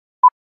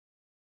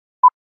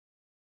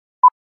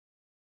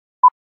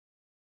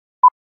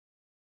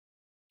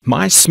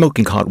My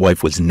smoking hot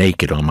wife was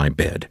naked on my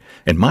bed,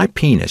 and my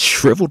penis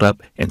shriveled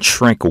up and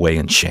shrank away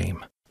in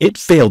shame. It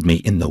failed me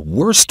in the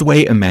worst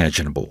way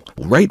imaginable,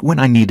 right when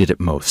I needed it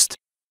most.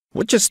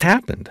 "What just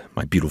happened?"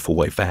 my beautiful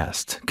wife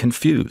asked,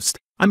 confused.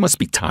 "I must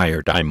be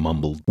tired," I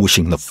mumbled,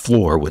 wishing the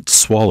floor would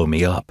swallow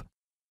me up.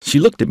 She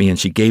looked at me and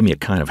she gave me a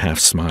kind of half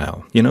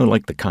smile. You know,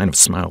 like the kind of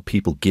smile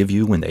people give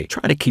you when they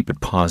try to keep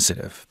it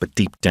positive, but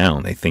deep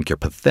down they think you're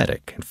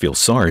pathetic and feel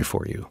sorry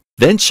for you.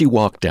 Then she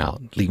walked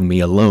out, leaving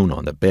me alone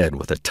on the bed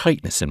with a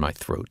tightness in my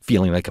throat,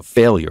 feeling like a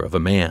failure of a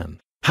man.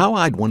 How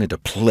I'd wanted to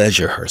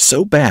pleasure her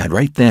so bad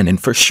right then,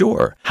 and for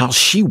sure, how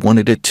she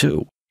wanted it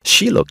too.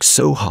 She looked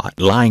so hot,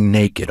 lying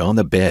naked on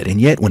the bed,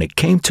 and yet when it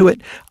came to it,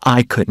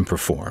 I couldn't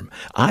perform.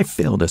 I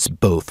failed us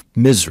both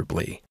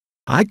miserably.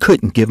 I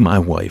couldn't give my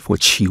wife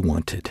what she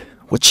wanted,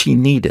 what she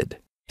needed.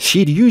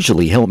 She'd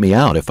usually help me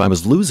out if I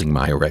was losing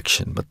my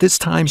erection, but this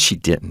time she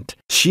didn't.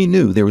 She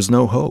knew there was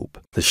no hope.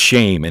 The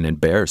shame and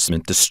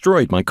embarrassment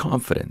destroyed my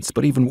confidence,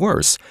 but even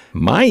worse,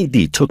 my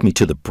ED took me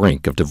to the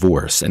brink of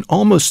divorce and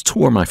almost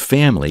tore my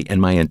family and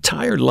my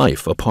entire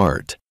life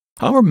apart.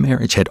 Our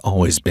marriage had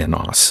always been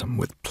awesome,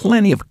 with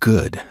plenty of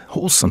good,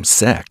 wholesome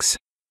sex.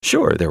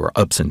 Sure, there were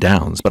ups and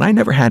downs, but I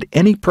never had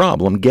any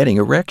problem getting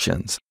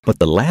erections. But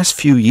the last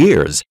few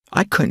years,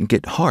 I couldn't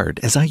get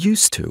hard as I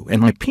used to,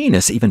 and my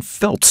penis even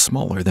felt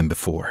smaller than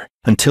before.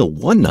 Until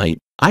one night,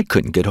 I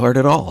couldn't get hard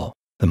at all.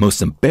 The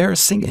most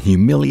embarrassing and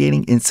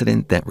humiliating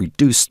incident that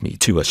reduced me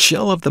to a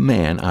shell of the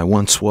man I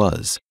once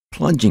was,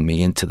 plunging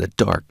me into the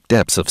dark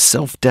depths of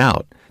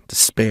self-doubt,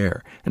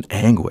 despair, and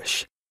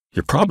anguish.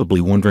 You're probably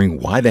wondering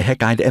why the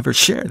heck I'd ever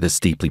share this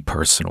deeply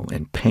personal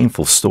and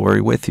painful story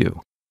with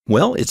you.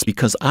 Well, it's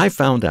because I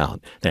found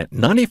out that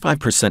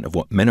 95% of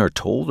what men are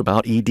told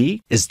about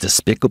ED is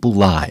despicable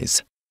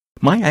lies.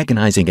 My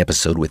agonizing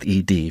episode with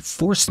ED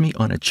forced me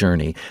on a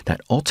journey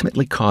that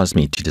ultimately caused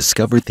me to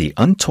discover the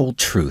untold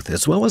truth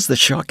as well as the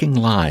shocking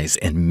lies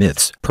and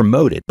myths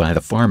promoted by the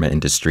pharma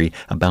industry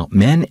about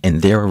men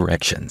and their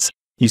erections.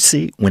 You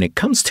see, when it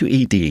comes to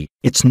ED,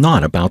 it's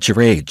not about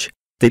your age.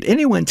 Did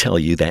anyone tell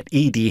you that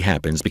ED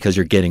happens because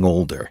you're getting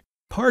older?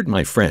 Pardon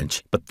my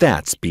French, but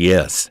that's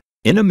BS.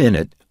 In a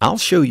minute, I'll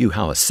show you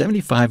how a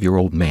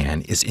 75-year-old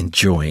man is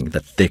enjoying the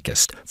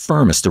thickest,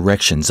 firmest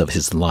erections of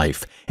his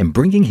life and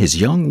bringing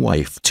his young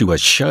wife to a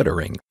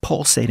shuddering,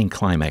 pulsating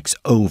climax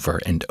over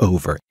and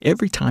over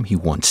every time he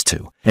wants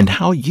to, and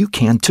how you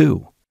can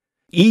too.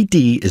 ED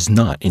is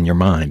not in your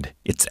mind.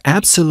 It's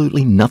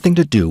absolutely nothing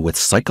to do with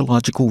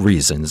psychological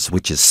reasons,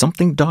 which is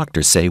something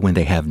doctors say when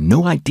they have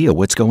no idea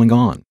what's going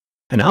on.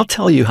 And I'll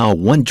tell you how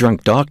one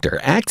drunk doctor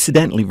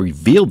accidentally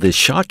revealed this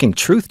shocking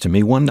truth to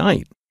me one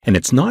night. And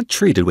it's not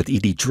treated with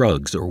ED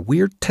drugs or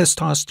weird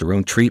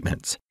testosterone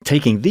treatments.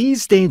 Taking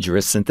these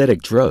dangerous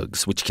synthetic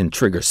drugs, which can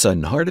trigger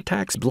sudden heart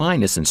attacks,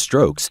 blindness, and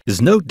strokes,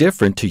 is no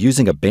different to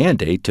using a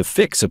Band-Aid to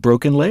fix a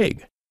broken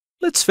leg.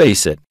 Let's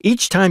face it,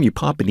 each time you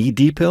pop an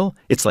ED pill,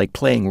 it's like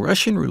playing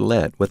Russian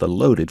roulette with a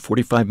loaded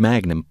 .45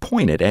 Magnum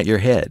pointed at your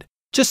head.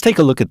 Just take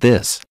a look at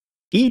this.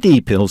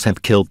 ED pills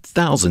have killed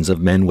thousands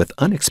of men with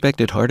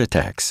unexpected heart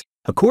attacks.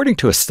 According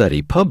to a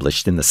study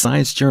published in the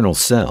science journal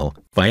Cell,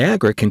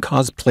 Viagra can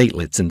cause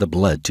platelets in the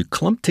blood to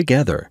clump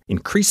together,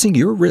 increasing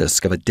your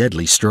risk of a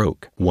deadly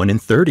stroke. 1 in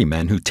 30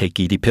 men who take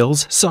ED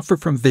pills suffer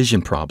from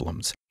vision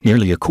problems.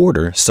 Nearly a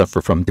quarter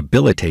suffer from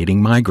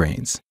debilitating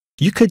migraines.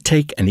 You could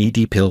take an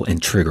ED pill and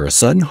trigger a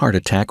sudden heart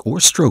attack or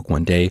stroke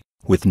one day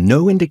with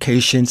no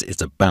indications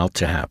it's about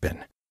to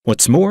happen.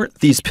 What's more,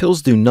 these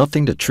pills do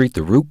nothing to treat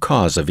the root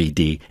cause of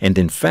ED, and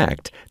in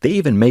fact, they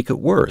even make it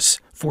worse,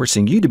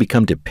 forcing you to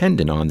become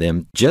dependent on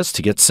them just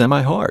to get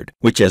semi-hard,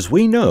 which as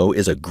we know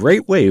is a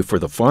great way for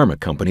the pharma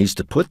companies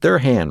to put their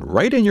hand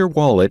right in your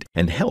wallet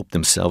and help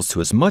themselves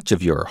to as much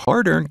of your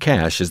hard-earned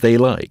cash as they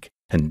like.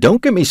 And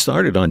don't get me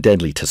started on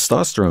deadly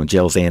testosterone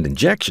gels and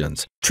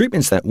injections,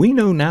 treatments that we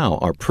know now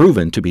are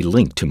proven to be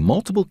linked to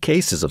multiple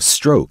cases of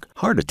stroke,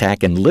 heart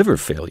attack, and liver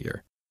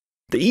failure.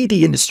 The ED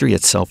industry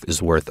itself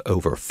is worth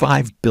over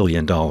 $5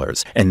 billion,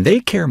 and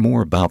they care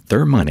more about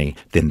their money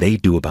than they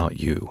do about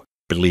you.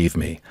 Believe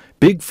me,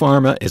 Big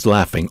Pharma is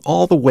laughing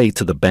all the way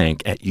to the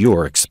bank at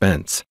your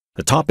expense.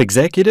 The top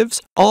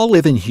executives all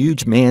live in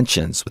huge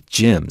mansions with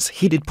gyms,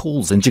 heated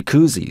pools, and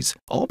jacuzzis,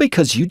 all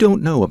because you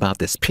don't know about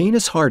this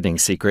penis hardening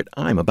secret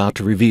I'm about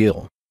to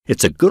reveal.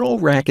 It's a good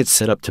old racket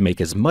set up to make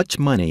as much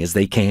money as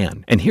they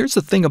can. And here's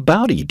the thing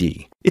about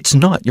ED. It's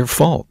not your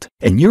fault,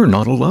 and you're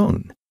not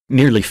alone.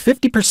 Nearly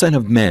 50%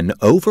 of men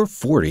over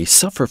 40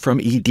 suffer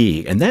from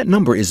ED, and that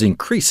number is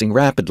increasing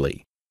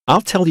rapidly. I'll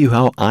tell you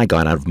how I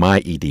got out of my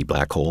ED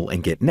black hole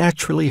and get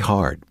naturally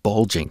hard,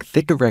 bulging,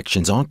 thick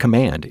erections on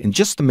command in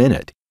just a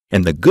minute.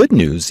 And the good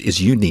news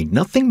is you need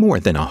nothing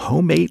more than a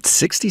homemade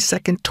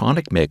 60-second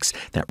tonic mix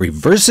that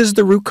reverses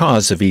the root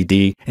cause of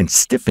ED and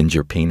stiffens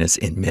your penis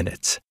in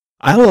minutes.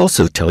 I'll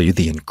also tell you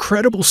the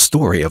incredible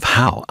story of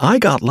how I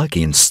got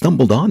lucky and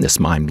stumbled on this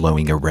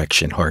mind-blowing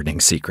erection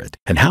hardening secret,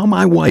 and how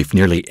my wife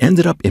nearly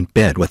ended up in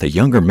bed with a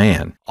younger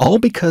man, all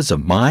because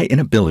of my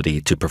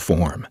inability to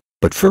perform.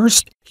 But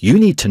first, you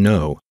need to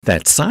know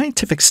that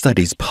scientific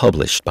studies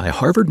published by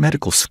Harvard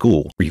Medical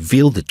School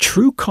reveal the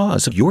true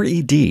cause of your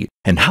ED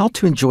and how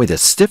to enjoy the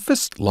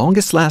stiffest,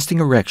 longest-lasting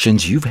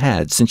erections you've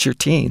had since your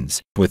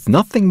teens with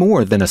nothing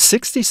more than a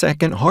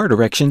 60-second hard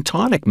erection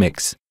tonic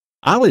mix.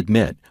 I'll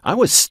admit, I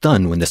was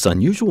stunned when this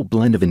unusual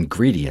blend of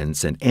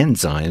ingredients and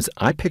enzymes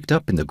I picked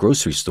up in the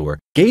grocery store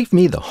gave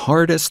me the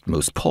hardest,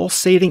 most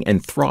pulsating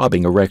and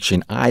throbbing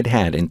erection I'd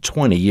had in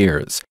 20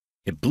 years.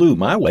 It blew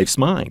my wife's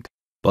mind.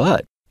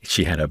 But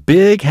she had a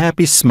big,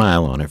 happy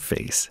smile on her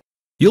face.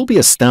 You'll be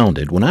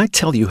astounded when I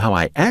tell you how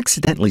I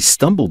accidentally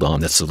stumbled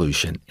on this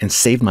solution and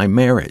saved my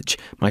marriage,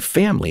 my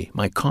family,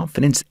 my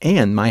confidence,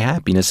 and my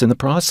happiness in the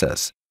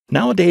process.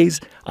 Nowadays,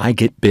 I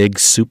get big,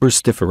 super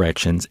stiff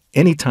erections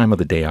any time of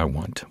the day I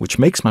want, which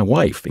makes my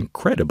wife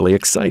incredibly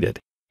excited.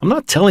 I'm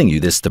not telling you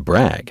this to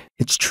brag.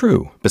 It's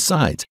true.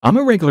 Besides, I'm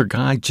a regular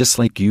guy just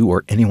like you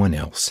or anyone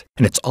else,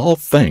 and it's all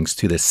thanks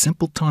to this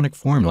simple tonic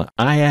formula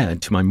I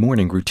add to my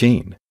morning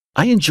routine.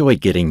 I enjoy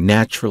getting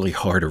naturally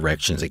hard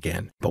erections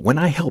again, but when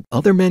I help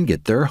other men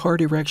get their hard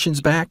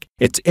erections back,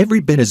 it's every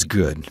bit as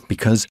good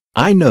because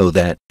I know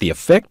that the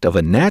effect of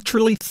a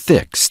naturally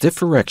thick,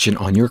 stiff erection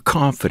on your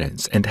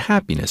confidence and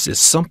happiness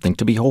is something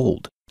to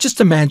behold. Just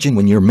imagine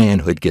when your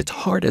manhood gets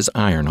hard as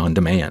iron on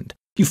demand.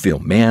 You feel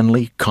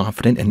manly,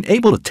 confident, and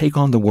able to take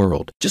on the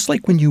world, just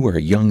like when you were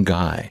a young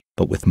guy,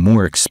 but with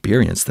more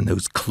experience than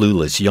those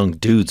clueless young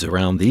dudes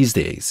around these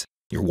days.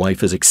 Your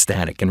wife is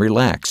ecstatic and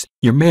relaxed.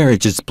 Your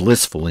marriage is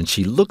blissful and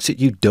she looks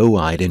at you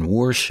doe-eyed in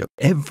worship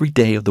every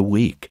day of the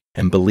week.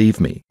 And believe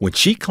me, when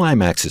she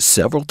climaxes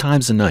several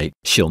times a night,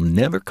 she'll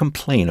never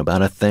complain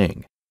about a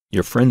thing.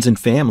 Your friends and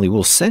family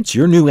will sense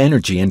your new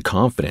energy and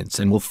confidence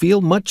and will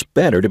feel much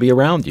better to be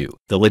around you.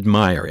 They'll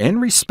admire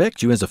and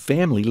respect you as a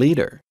family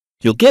leader.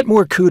 You'll get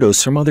more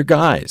kudos from other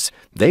guys.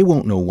 They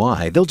won't know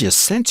why. They'll just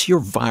sense your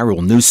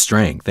viral new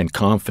strength and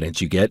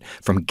confidence you get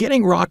from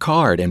getting rock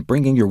hard and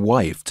bringing your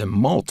wife to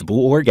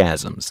multiple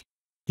orgasms.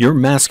 Your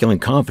masculine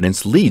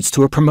confidence leads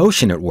to a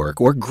promotion at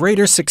work or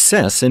greater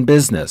success in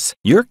business.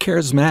 You're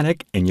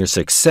charismatic and you're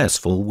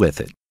successful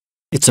with it.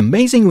 It's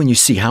amazing when you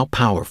see how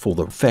powerful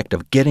the effect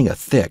of getting a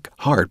thick,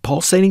 hard,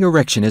 pulsating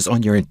erection is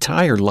on your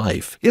entire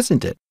life,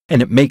 isn't it?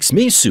 And it makes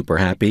me super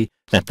happy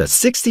that the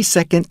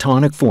 60-second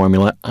tonic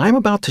formula I'm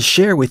about to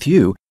share with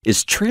you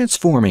is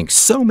transforming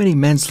so many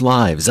men's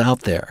lives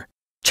out there.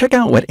 Check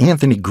out what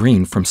Anthony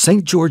Green from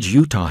St. George,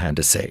 Utah had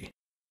to say.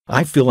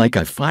 I feel like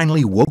I've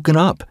finally woken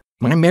up.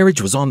 My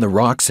marriage was on the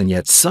rocks and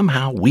yet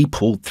somehow we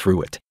pulled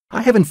through it.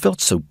 I haven't felt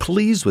so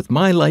pleased with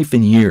my life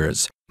in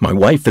years. My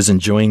wife is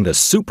enjoying the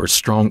super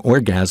strong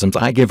orgasms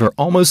I give her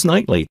almost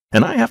nightly,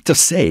 and I have to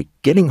say,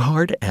 getting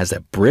hard as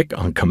a brick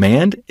on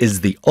command is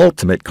the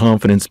ultimate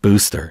confidence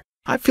booster.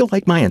 I feel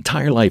like my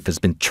entire life has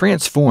been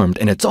transformed,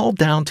 and it's all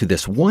down to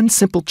this one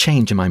simple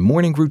change in my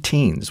morning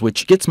routines,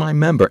 which gets my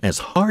member as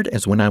hard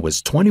as when I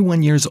was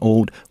 21 years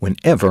old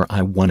whenever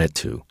I wanted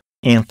to.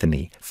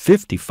 Anthony,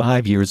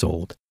 55 years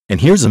old.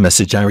 And here's a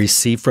message I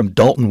received from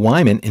Dalton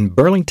Wyman in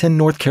Burlington,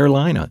 North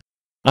Carolina.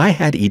 I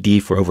had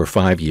ED for over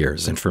 5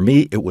 years, and for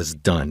me, it was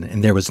done,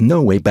 and there was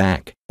no way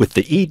back. With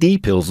the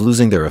ED pills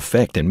losing their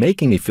effect and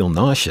making me feel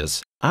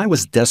nauseous, I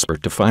was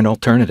desperate to find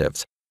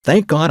alternatives.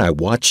 Thank God I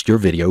watched your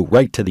video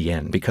right to the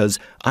end because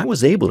I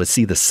was able to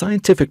see the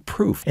scientific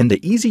proof and the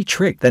easy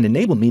trick that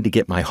enabled me to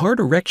get my hard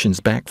erections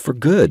back for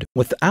good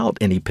without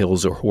any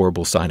pills or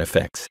horrible side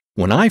effects.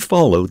 When I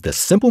followed the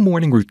simple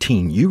morning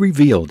routine you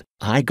revealed,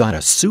 I got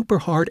a super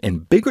hard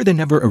and bigger than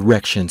ever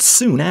erection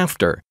soon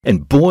after.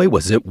 And boy,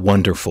 was it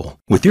wonderful.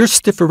 With your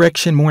stiff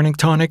erection morning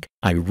tonic,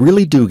 I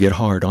really do get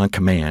hard on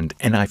command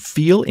and I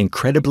feel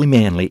incredibly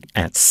manly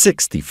at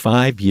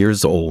 65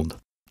 years old.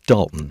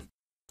 Dalton.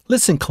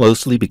 Listen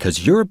closely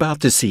because you're about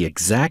to see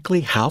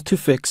exactly how to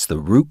fix the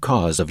root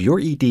cause of your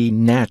ED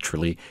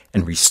naturally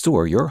and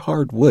restore your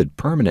hard wood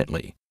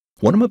permanently.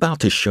 What I'm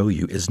about to show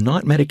you is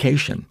not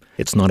medication,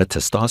 it's not a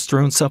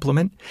testosterone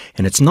supplement,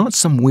 and it's not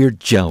some weird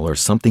gel or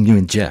something you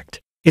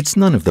inject. It's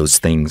none of those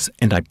things,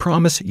 and I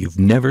promise you've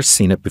never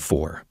seen it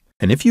before.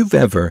 And if you've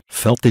ever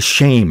felt the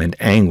shame and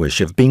anguish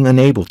of being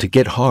unable to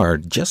get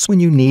hard just when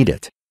you need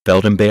it,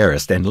 felt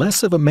embarrassed and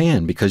less of a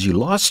man because you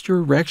lost your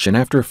erection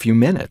after a few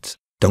minutes,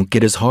 don't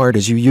get as hard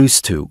as you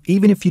used to,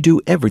 even if you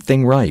do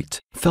everything right.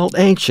 Felt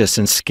anxious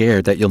and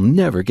scared that you'll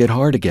never get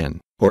hard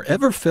again. Or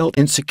ever felt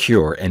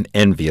insecure and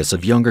envious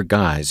of younger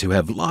guys who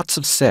have lots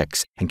of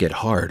sex and get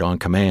hard on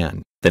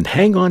command. Then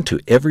hang on to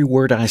every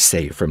word I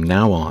say from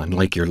now on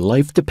like your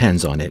life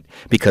depends on it,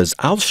 because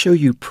I'll show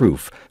you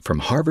proof from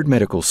Harvard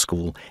Medical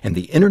School and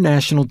the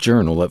International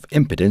Journal of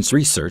Impotence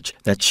Research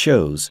that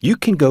shows you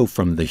can go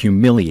from the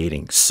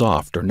humiliating,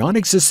 soft, or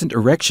non-existent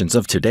erections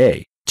of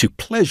today to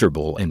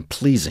pleasurable and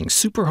pleasing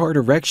super hard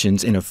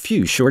erections in a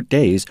few short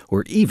days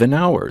or even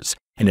hours.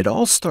 And it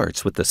all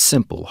starts with the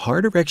simple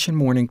hard erection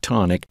morning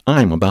tonic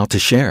I'm about to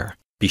share.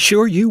 Be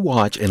sure you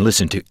watch and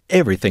listen to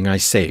everything I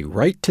say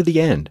right to the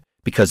end,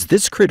 because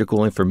this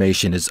critical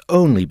information is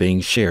only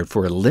being shared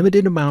for a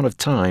limited amount of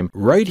time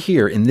right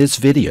here in this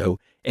video,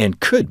 and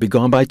could be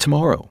gone by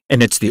tomorrow.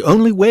 And it's the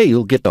only way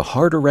you'll get the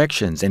hard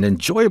erections and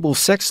enjoyable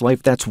sex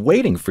life that's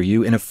waiting for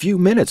you in a few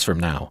minutes from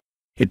now.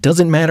 It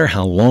doesn't matter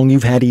how long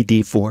you've had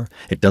ED for,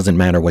 it doesn't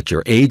matter what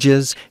your age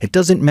is, it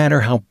doesn't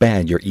matter how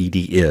bad your ED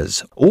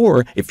is,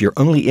 or if you're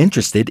only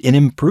interested in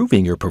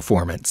improving your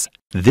performance.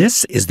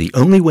 This is the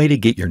only way to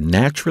get your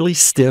naturally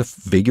stiff,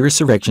 vigorous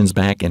erections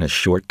back in a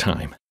short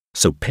time.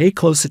 So pay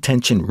close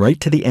attention right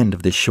to the end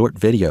of this short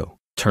video.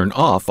 Turn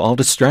off all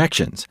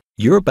distractions.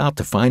 You're about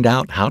to find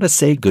out how to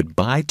say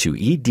goodbye to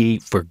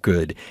ED for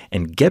good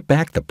and get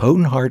back the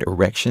potent hard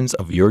erections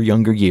of your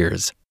younger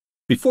years.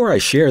 Before I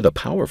share the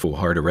powerful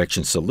hard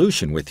erection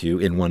solution with you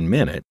in 1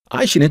 minute,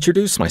 I should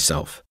introduce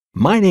myself.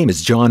 My name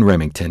is John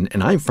Remington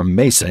and I'm from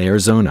Mesa,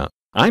 Arizona.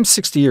 I'm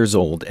 60 years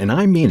old and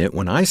I mean it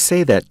when I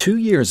say that 2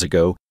 years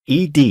ago,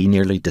 ED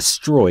nearly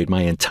destroyed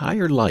my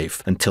entire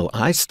life until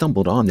I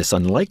stumbled on this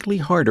unlikely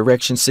hard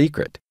erection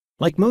secret.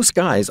 Like most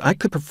guys, I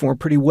could perform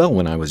pretty well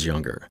when I was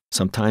younger,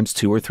 sometimes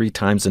 2 or 3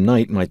 times a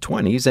night in my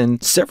 20s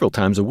and several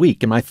times a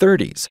week in my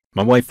 30s.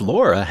 My wife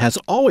Laura has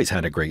always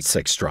had a great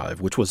sex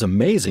drive, which was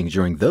amazing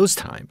during those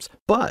times.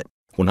 But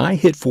when I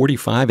hit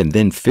 45 and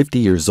then 50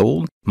 years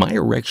old, my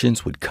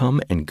erections would come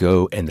and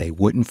go and they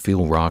wouldn't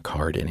feel rock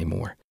hard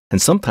anymore.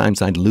 And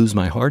sometimes I'd lose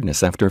my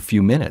hardness after a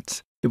few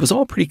minutes. It was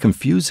all pretty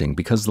confusing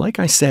because, like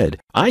I said,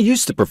 I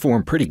used to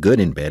perform pretty good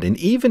in bed, and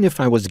even if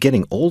I was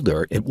getting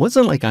older, it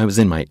wasn't like I was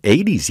in my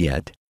 80s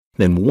yet.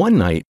 Then one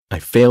night, I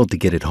failed to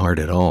get it hard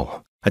at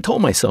all. I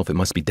told myself it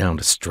must be down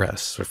to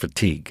stress or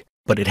fatigue.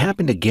 But it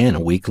happened again a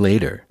week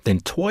later,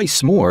 then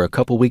twice more a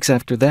couple weeks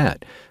after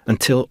that,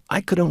 until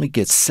I could only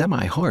get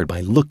semi-hard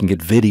by looking at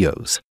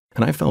videos.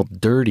 And I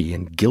felt dirty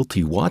and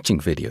guilty watching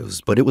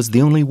videos, but it was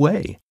the only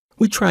way.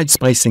 We tried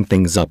spicing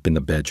things up in the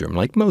bedroom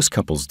like most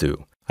couples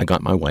do. I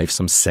got my wife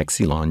some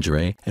sexy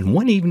lingerie, and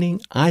one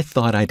evening I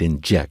thought I'd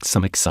inject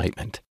some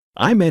excitement.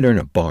 I met her in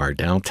a bar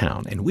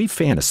downtown, and we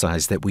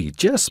fantasized that we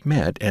just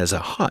met as a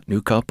hot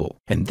new couple.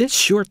 And this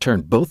sure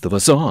turned both of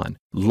us on.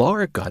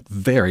 Laura got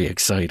very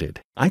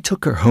excited. I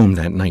took her home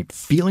that night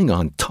feeling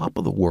on top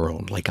of the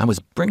world, like I was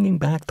bringing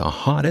back the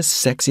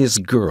hottest,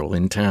 sexiest girl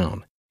in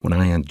town. When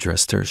I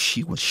undressed her,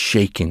 she was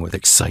shaking with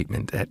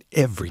excitement at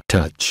every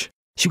touch.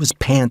 She was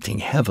panting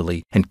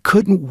heavily and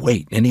couldn't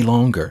wait any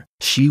longer.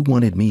 She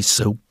wanted me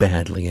so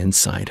badly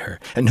inside her,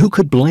 and who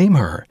could blame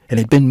her? It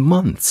had been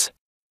months.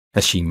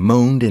 As she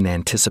moaned in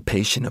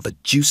anticipation of a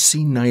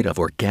juicy night of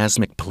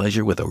orgasmic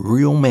pleasure with a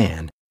real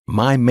man,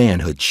 my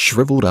manhood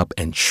shriveled up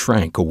and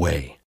shrank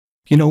away.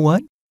 You know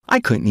what? I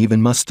couldn't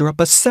even muster up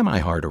a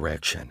semi-hard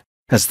erection.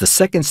 As the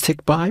seconds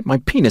ticked by, my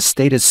penis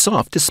stayed as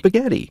soft as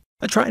spaghetti.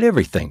 I tried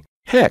everything.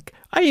 Heck,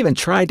 I even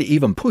tried to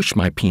even push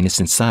my penis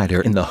inside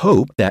her in the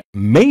hope that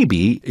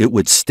maybe it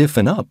would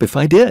stiffen up if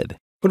I did.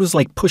 It was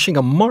like pushing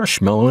a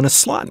marshmallow in a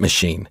slot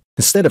machine.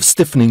 Instead of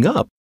stiffening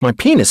up, my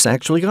penis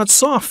actually got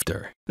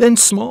softer, then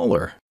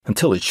smaller,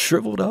 until it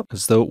shriveled up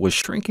as though it was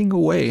shrinking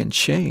away in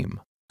shame.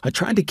 I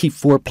tried to keep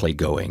foreplay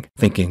going,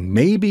 thinking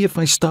maybe if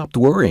I stopped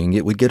worrying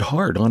it would get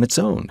hard on its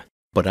own.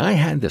 But I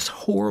had this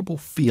horrible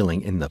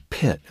feeling in the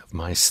pit of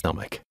my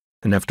stomach.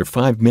 And after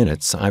 5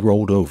 minutes, I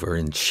rolled over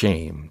in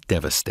shame,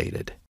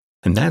 devastated.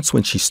 And that's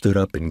when she stood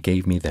up and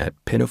gave me that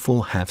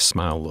pitiful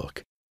half-smile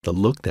look, the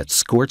look that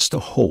scorched a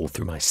hole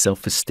through my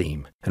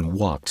self-esteem, and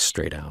walked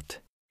straight out.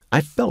 I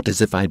felt as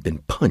if I'd been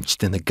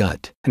punched in the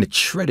gut, and it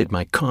shredded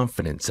my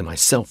confidence and my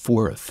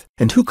self-worth.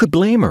 And who could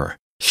blame her?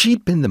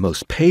 She'd been the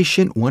most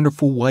patient,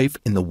 wonderful wife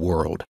in the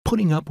world,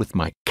 putting up with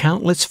my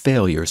countless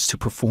failures to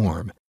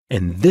perform.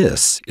 And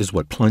this is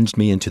what plunged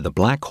me into the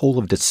black hole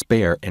of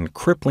despair and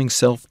crippling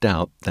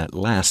self-doubt that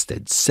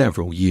lasted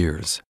several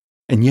years.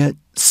 And yet,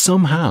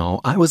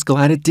 somehow, I was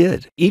glad it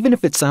did, even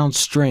if it sounds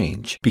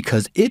strange,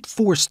 because it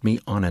forced me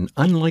on an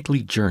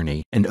unlikely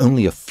journey, and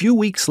only a few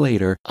weeks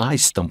later, I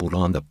stumbled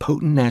on the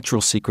potent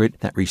natural secret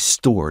that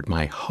restored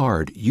my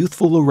hard,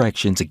 youthful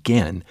erections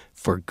again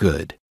for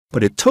good.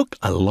 But it took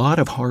a lot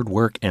of hard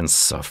work and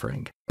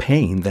suffering,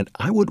 pain that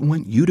I wouldn't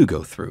want you to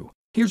go through.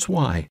 Here's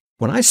why.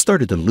 When I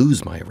started to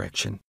lose my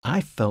erection,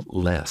 I felt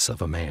less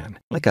of a man,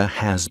 like a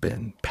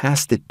has-been,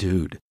 past-it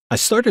dude. I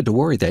started to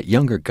worry that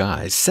younger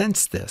guys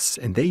sensed this,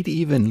 and they'd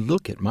even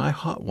look at my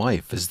hot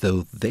wife as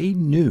though they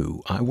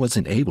knew I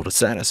wasn't able to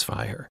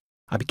satisfy her.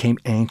 I became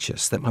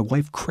anxious that my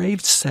wife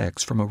craved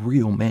sex from a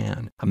real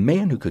man, a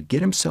man who could get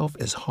himself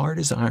as hard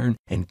as iron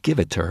and give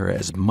it to her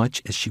as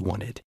much as she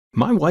wanted.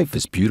 My wife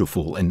is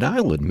beautiful, and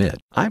I'll admit,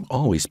 I've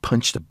always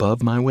punched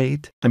above my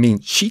weight. I mean,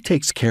 she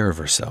takes care of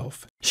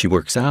herself. She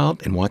works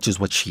out and watches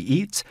what she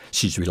eats.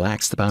 She's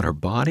relaxed about her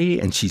body,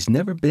 and she's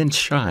never been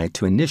shy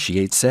to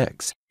initiate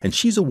sex. And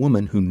she's a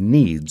woman who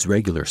needs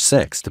regular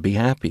sex to be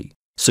happy.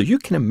 So you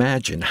can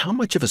imagine how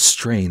much of a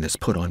strain this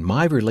put on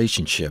my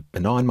relationship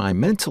and on my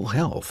mental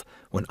health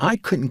when I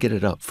couldn't get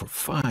it up for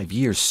 5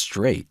 years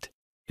straight.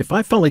 If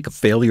I felt like a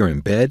failure in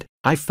bed,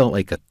 I felt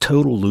like a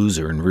total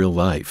loser in real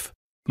life.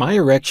 My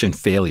erection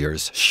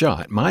failures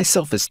shot my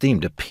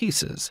self-esteem to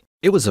pieces.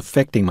 It was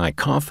affecting my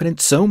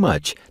confidence so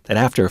much that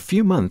after a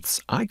few months,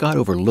 I got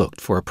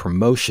overlooked for a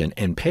promotion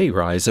and pay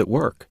rise at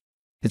work.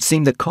 It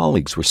seemed that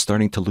colleagues were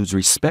starting to lose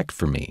respect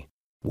for me.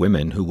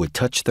 Women who would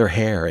touch their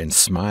hair and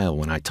smile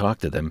when I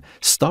talked to them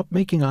stopped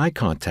making eye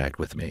contact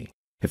with me.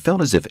 It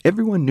felt as if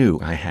everyone knew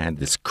I had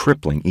this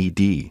crippling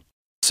ED.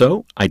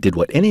 So I did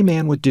what any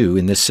man would do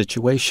in this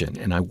situation,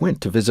 and I went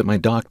to visit my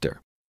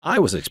doctor. I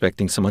was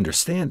expecting some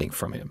understanding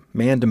from him,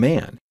 man to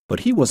man,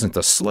 but he wasn't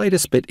the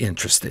slightest bit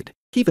interested.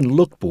 He even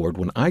looked bored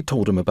when I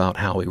told him about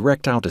how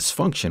erectile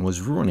dysfunction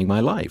was ruining my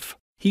life.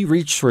 He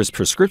reached for his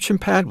prescription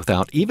pad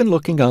without even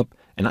looking up,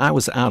 and I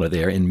was out of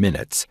there in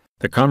minutes.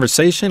 The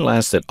conversation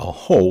lasted a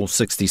whole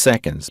 60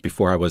 seconds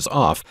before I was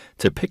off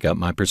to pick up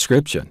my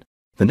prescription.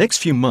 The next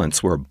few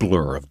months were a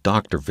blur of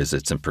doctor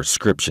visits and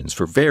prescriptions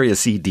for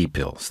various ED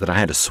pills that I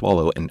had to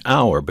swallow an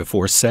hour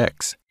before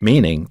sex,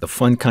 meaning the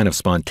fun kind of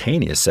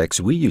spontaneous sex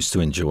we used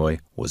to enjoy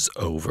was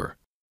over.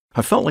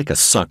 I felt like a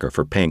sucker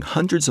for paying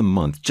hundreds a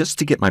month just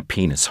to get my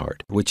penis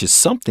hard, which is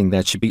something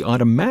that should be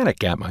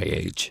automatic at my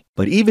age.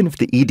 But even if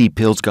the ED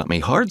pills got me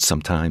hard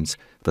sometimes,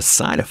 the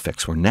side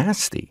effects were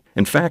nasty.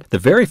 In fact, the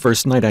very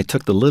first night I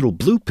took the little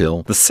blue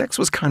pill, the sex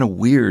was kind of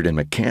weird and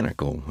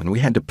mechanical, and we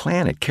had to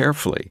plan it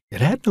carefully.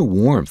 It had no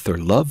warmth or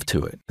love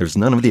to it. There's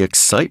none of the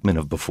excitement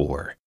of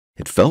before.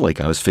 It felt like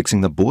I was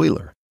fixing the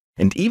boiler.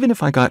 And even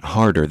if I got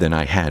harder than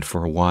I had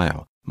for a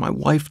while, my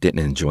wife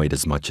didn't enjoy it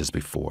as much as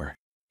before.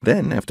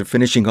 Then, after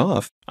finishing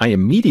off, I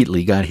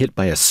immediately got hit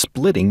by a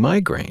splitting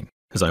migraine.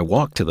 As I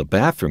walked to the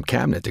bathroom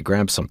cabinet to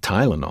grab some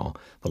Tylenol,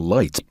 the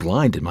lights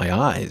blinded my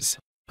eyes.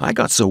 I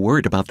got so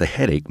worried about the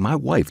headache, my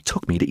wife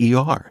took me to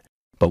ER.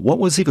 But what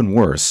was even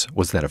worse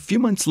was that a few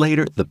months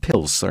later, the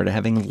pills started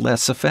having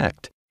less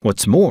effect.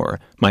 What's more,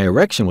 my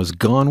erection was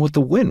gone with the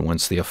wind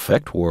once the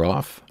effect wore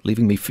off,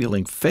 leaving me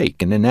feeling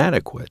fake and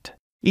inadequate.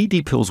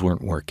 ED pills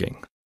weren't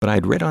working, but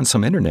I'd read on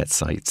some internet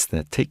sites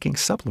that taking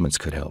supplements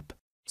could help.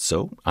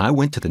 So I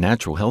went to the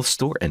natural health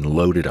store and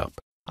loaded up.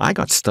 I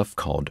got stuff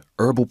called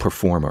Herbal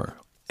Performer,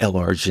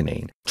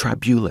 L-arginine,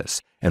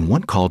 Tribulus, and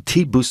one called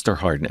T-Booster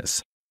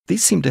Hardness.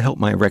 These seemed to help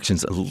my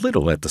erections a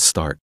little at the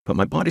start, but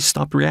my body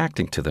stopped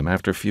reacting to them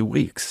after a few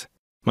weeks.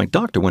 My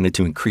doctor wanted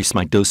to increase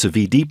my dose of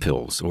ED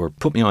pills or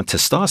put me on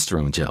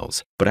testosterone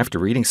gels, but after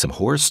reading some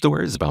horror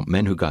stories about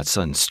men who got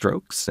sudden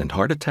strokes and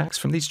heart attacks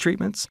from these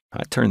treatments,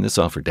 I turned this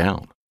offer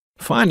down.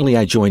 Finally,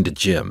 I joined a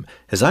gym,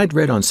 as I'd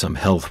read on some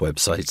health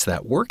websites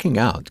that working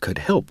out could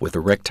help with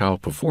erectile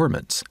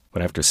performance.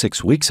 But after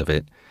 6 weeks of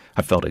it,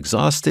 I felt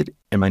exhausted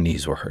and my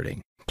knees were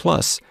hurting.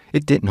 Plus,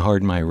 it didn't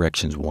harden my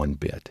erections one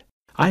bit.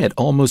 I had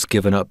almost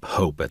given up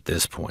hope at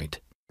this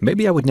point.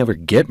 Maybe I would never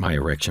get my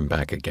erection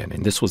back again,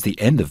 and this was the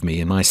end of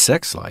me and my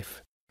sex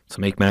life. To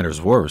make matters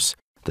worse,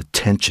 the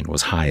tension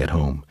was high at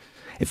home.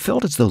 It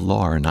felt as though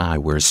Laura and I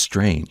were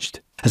estranged,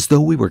 as though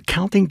we were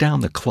counting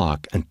down the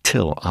clock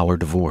until our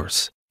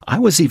divorce. I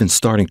was even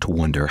starting to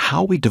wonder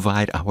how we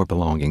divide our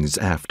belongings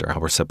after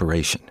our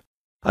separation.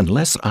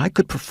 Unless I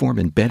could perform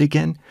in bed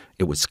again,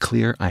 it was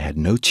clear I had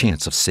no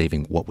chance of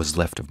saving what was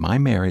left of my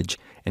marriage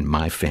and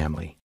my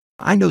family.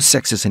 I know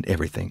sex isn't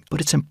everything, but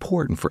it's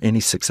important for any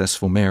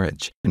successful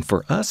marriage. And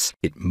for us,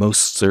 it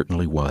most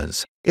certainly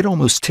was. It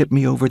almost tipped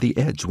me over the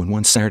edge when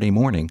one Saturday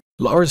morning,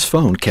 Laura's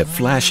phone kept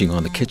flashing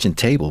on the kitchen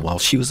table while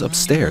she was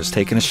upstairs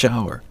taking a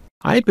shower.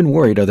 I had been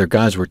worried other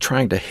guys were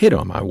trying to hit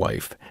on my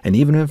wife, and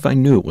even if I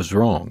knew it was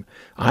wrong,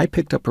 I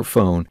picked up her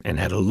phone and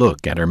had a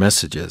look at her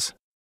messages.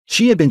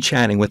 She had been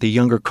chatting with a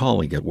younger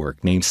colleague at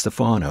work named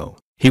Stefano.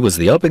 He was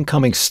the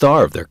up-and-coming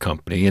star of their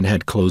company and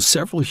had closed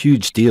several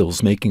huge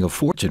deals, making a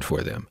fortune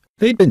for them.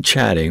 They'd been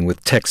chatting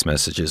with text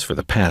messages for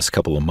the past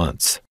couple of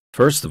months.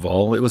 First of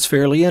all, it was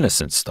fairly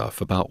innocent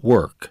stuff about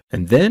work.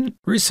 And then,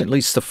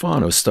 recently,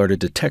 Stefano started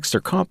to text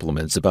her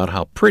compliments about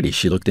how pretty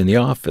she looked in the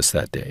office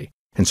that day.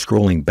 And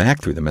scrolling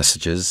back through the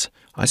messages,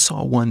 I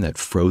saw one that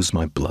froze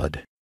my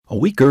blood. A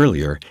week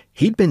earlier,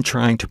 he'd been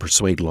trying to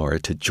persuade Laura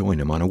to join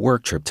him on a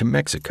work trip to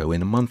Mexico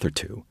in a month or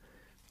two.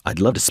 "I'd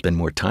love to spend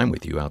more time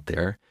with you out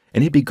there,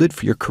 and it'd be good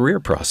for your career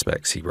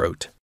prospects," he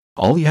wrote.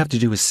 "All you have to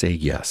do is say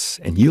yes,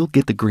 and you'll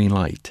get the green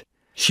light."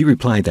 She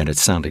replied that it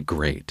sounded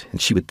great,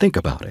 and she would think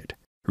about it.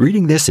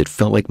 Reading this, it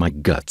felt like my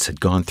guts had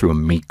gone through a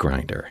meat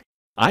grinder.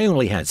 I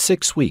only had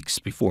 6 weeks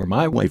before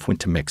my wife went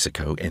to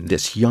Mexico, and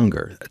this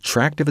younger,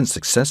 attractive, and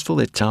successful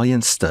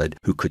Italian stud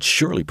who could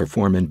surely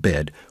perform in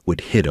bed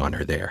would hit on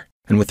her there.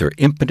 And with her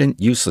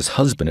impotent, useless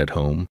husband at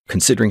home,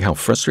 considering how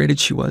frustrated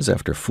she was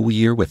after a full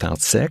year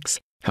without sex,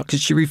 how could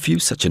she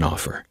refuse such an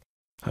offer?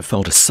 I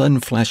felt a sudden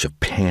flash of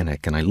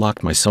panic, and I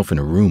locked myself in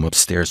a room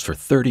upstairs for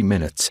 30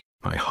 minutes,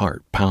 my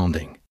heart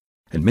pounding.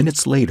 And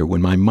minutes later,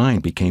 when my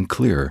mind became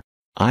clearer,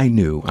 I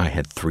knew I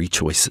had 3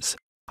 choices.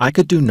 I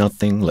could do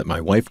nothing, let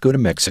my wife go to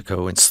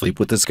Mexico and sleep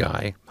with this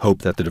guy,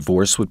 hope that the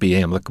divorce would be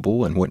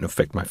amicable and wouldn't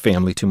affect my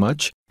family too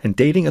much, and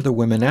dating other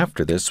women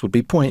after this would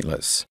be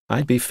pointless.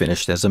 I'd be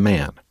finished as a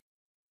man.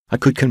 I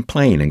could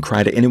complain and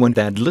cry to anyone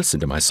that'd listen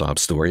to my sob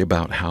story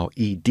about how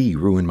ED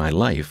ruined my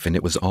life and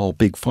it was all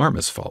Big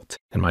Pharma's fault,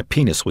 and my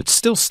penis would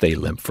still stay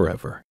limp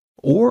forever.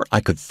 Or I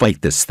could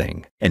fight this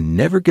thing and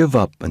never give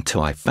up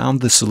until I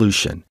found the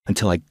solution,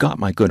 until I got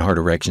my good hard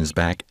erections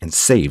back and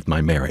saved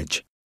my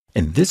marriage.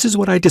 And this is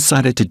what I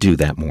decided to do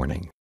that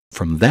morning.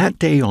 From that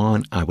day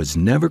on, I was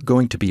never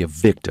going to be a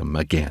victim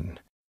again.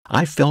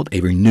 I felt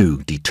a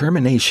renewed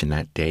determination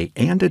that day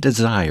and a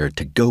desire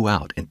to go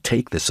out and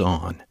take this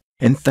on.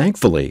 And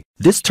thankfully,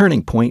 this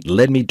turning point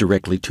led me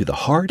directly to the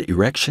hard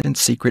erection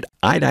secret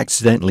I'd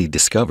accidentally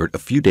discovered a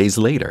few days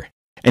later.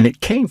 And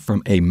it came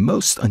from a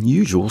most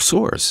unusual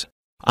source.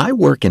 I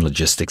work in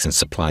logistics and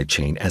supply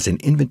chain as an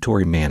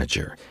inventory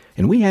manager,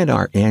 and we had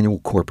our annual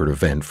corporate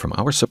event from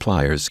our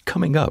suppliers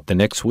coming up the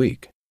next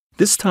week.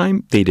 This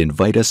time, they'd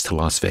invite us to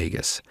Las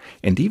Vegas,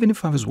 and even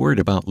if I was worried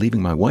about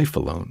leaving my wife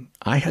alone,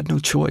 I had no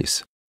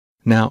choice.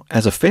 Now,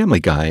 as a family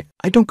guy,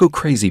 I don't go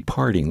crazy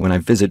partying when I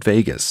visit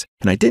Vegas,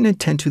 and I didn't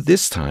intend to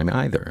this time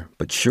either.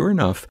 But sure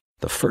enough,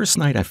 the first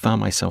night I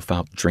found myself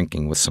out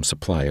drinking with some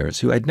suppliers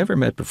who I'd never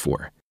met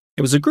before.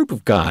 It was a group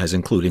of guys,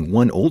 including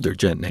one older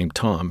gent named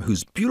Tom,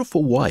 whose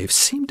beautiful wife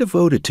seemed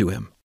devoted to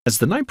him. As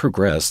the night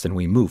progressed and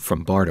we moved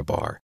from bar to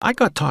bar, I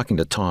got talking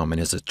to Tom and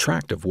his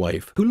attractive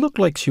wife, who looked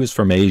like she was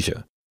from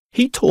Asia.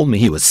 He told me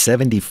he was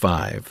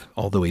 75,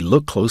 although he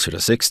looked closer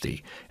to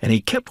 60, and he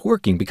kept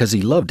working because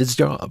he loved his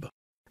job.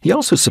 He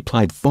also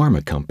supplied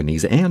pharma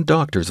companies and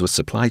doctors with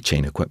supply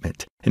chain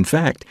equipment. In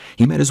fact,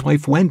 he met his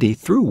wife Wendy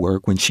through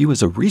work when she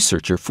was a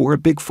researcher for a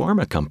big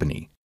pharma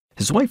company.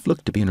 His wife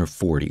looked to be in her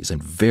 40s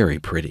and very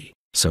pretty,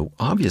 so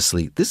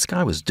obviously this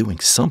guy was doing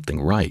something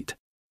right.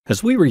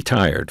 As we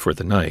retired for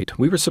the night,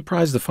 we were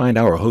surprised to find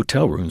our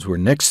hotel rooms were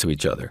next to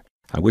each other.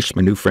 I wished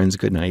my new friends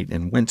good night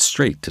and went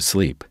straight to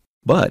sleep.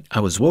 But I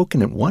was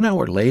woken at 1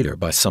 hour later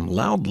by some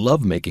loud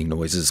lovemaking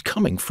noises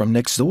coming from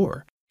next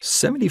door.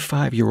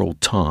 75-year-old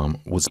Tom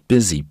was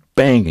busy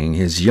banging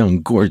his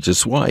young,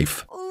 gorgeous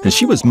wife. And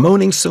she was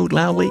moaning so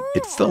loudly,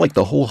 it felt like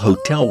the whole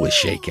hotel was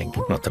shaking.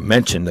 Not to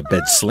mention the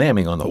bed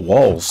slamming on the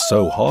walls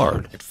so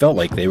hard, it felt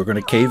like they were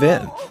going to cave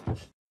in.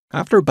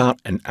 After about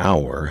an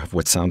hour of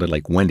what sounded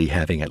like Wendy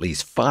having at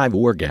least 5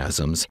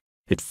 orgasms,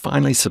 it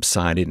finally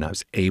subsided and I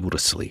was able to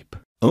sleep.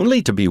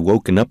 Only to be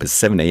woken up at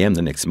 7 a.m.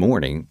 the next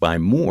morning by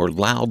more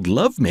loud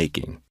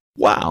lovemaking.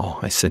 Wow,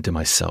 I said to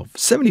myself,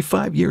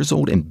 75 years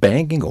old and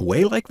banging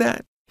away like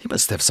that? He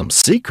must have some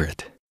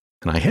secret.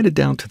 And I headed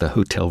down to the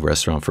hotel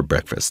restaurant for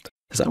breakfast.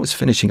 As I was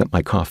finishing up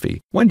my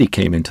coffee, Wendy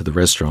came into the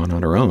restaurant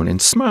on her own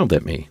and smiled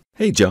at me.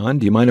 "Hey, John,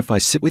 do you mind if I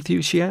sit with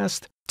you?" she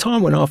asked.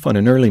 Tom went off on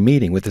an early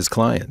meeting with his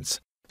clients.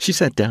 She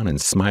sat down and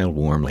smiled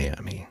warmly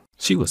at me.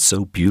 She was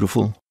so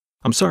beautiful.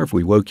 "I'm sorry if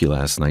we woke you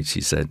last night,"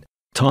 she said.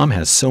 "Tom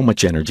has so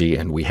much energy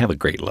and we have a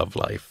great love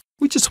life.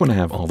 We just want to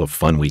have all the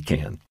fun we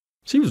can."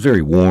 She was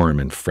very warm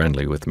and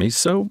friendly with me,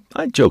 so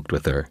I joked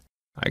with her.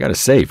 I gotta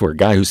say, for a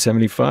guy who's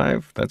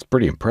 75, that's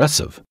pretty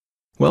impressive.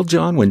 Well,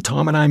 John, when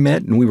Tom and I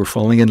met and we were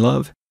falling in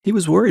love, he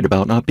was worried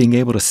about not being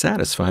able to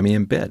satisfy me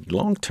in bed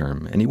long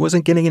term, and he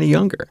wasn't getting any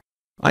younger.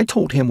 I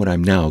told him what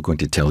I'm now going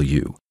to tell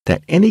you,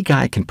 that any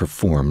guy can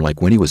perform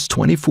like when he was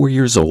 24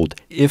 years old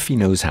if he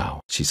knows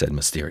how, she said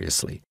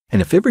mysteriously.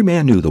 And if every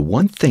man knew the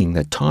one thing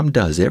that Tom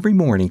does every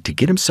morning to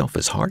get himself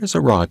as hard as a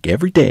rock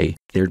every day,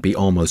 there'd be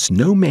almost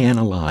no man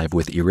alive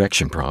with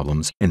erection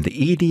problems, and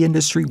the ED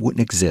industry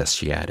wouldn't exist,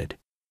 she added.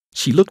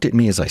 She looked at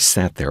me as I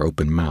sat there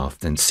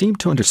open-mouthed and seemed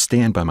to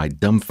understand by my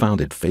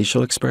dumbfounded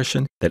facial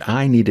expression that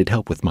I needed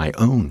help with my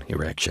own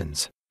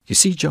erections. "You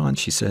see, John,"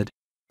 she said,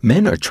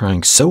 "men are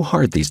trying so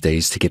hard these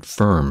days to get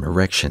firm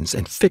erections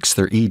and fix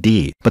their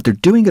ED, but they're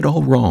doing it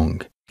all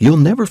wrong. You'll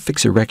never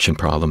fix erection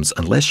problems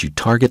unless you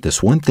target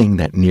this one thing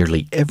that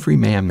nearly every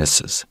man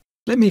misses.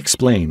 Let me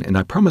explain, and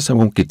I promise I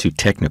won't get too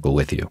technical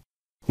with you.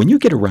 When you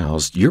get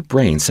aroused, your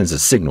brain sends a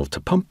signal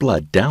to pump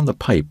blood down the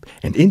pipe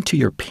and into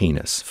your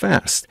penis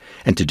fast.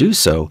 And to do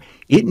so,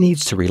 it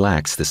needs to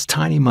relax this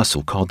tiny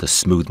muscle called the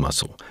smooth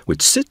muscle,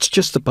 which sits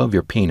just above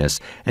your penis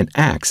and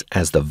acts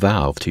as the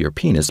valve to your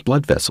penis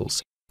blood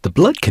vessels. The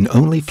blood can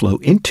only flow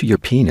into your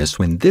penis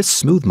when this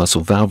smooth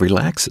muscle valve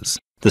relaxes.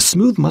 The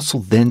smooth muscle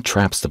then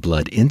traps the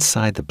blood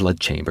inside the blood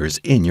chambers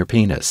in your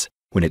penis.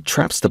 When it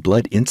traps the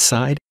blood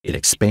inside, it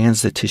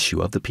expands the tissue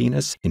of the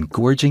penis,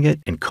 engorging it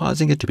and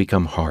causing it to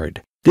become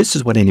hard. This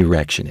is what an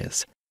erection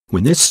is.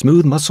 When this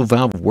smooth muscle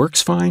valve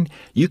works fine,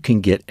 you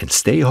can get and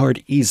stay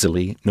hard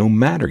easily no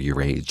matter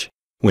your age.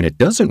 When it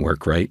doesn't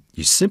work right,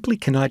 you simply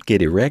cannot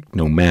get erect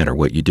no matter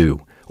what you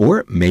do,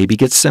 or maybe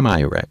get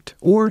semi-erect,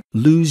 or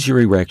lose your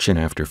erection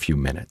after a few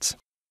minutes.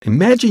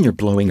 Imagine you're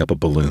blowing up a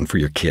balloon for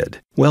your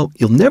kid. Well,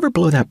 you'll never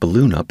blow that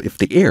balloon up if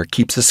the air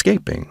keeps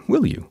escaping,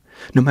 will you?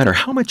 No matter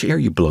how much air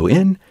you blow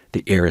in,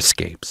 the air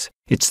escapes.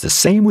 It's the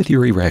same with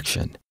your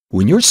erection.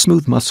 When your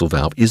smooth muscle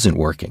valve isn't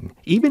working,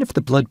 even if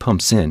the blood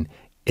pumps in,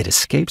 it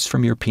escapes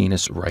from your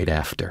penis right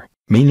after.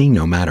 Meaning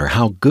no matter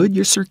how good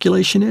your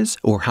circulation is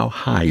or how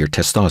high your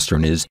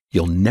testosterone is,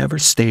 you'll never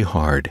stay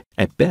hard.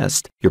 At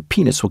best, your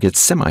penis will get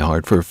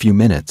semi-hard for a few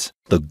minutes.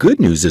 The good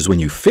news is when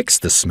you fix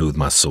the smooth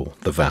muscle,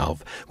 the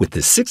valve, with the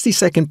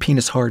 60-second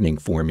penis hardening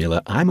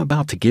formula I'm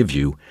about to give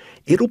you,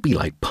 it'll be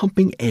like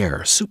pumping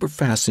air super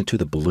fast into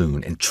the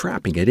balloon and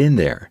trapping it in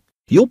there.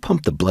 You'll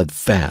pump the blood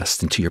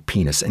fast into your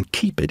penis and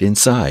keep it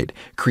inside,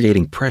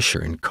 creating pressure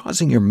and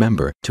causing your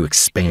member to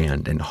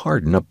expand and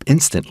harden up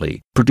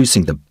instantly,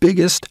 producing the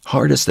biggest,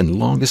 hardest, and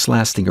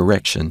longest-lasting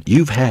erection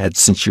you've had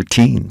since your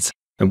teens.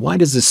 And why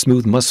does this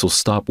smooth muscle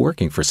stop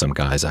working for some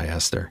guys, I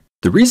asked her.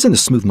 The reason the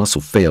smooth muscle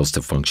fails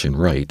to function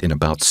right in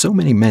about so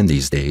many men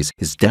these days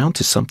is down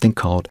to something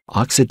called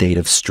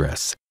oxidative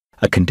stress,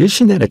 a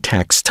condition that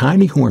attacks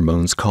tiny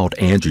hormones called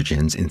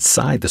androgens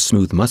inside the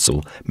smooth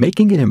muscle,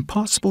 making it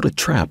impossible to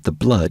trap the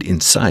blood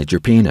inside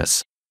your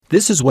penis.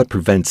 This is what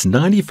prevents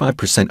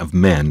 95% of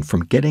men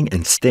from getting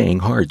and staying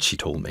hard, she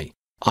told me.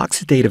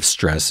 Oxidative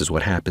stress is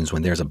what happens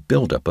when there's a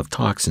buildup of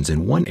toxins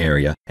in one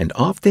area, and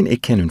often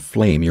it can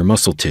inflame your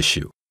muscle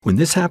tissue. When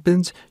this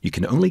happens, you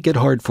can only get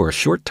hard for a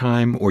short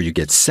time, or you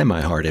get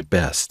semi-hard at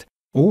best.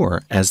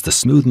 Or, as the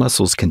smooth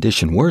muscles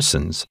condition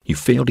worsens, you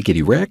fail to get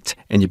erect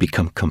and you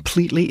become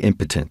completely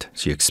impotent,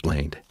 she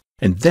explained.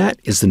 And that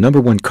is the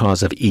 #1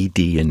 cause of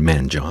ED in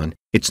men, John.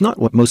 It's not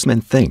what most men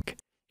think.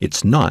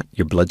 It's not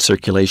your blood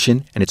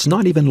circulation, and it's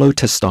not even low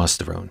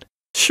testosterone.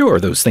 Sure,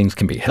 those things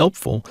can be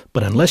helpful,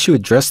 but unless you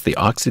address the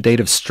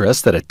oxidative stress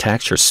that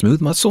attacks your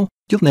smooth muscle,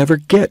 you'll never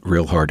get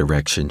real hard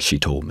erections, she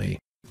told me.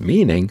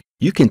 Meaning,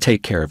 you can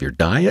take care of your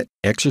diet,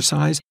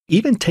 exercise,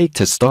 even take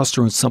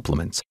testosterone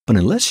supplements, but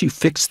unless you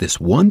fix this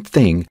one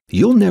thing,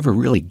 you'll never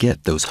really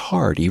get those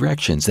hard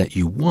erections that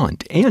you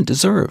want and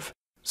deserve.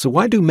 So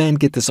why do men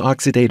get this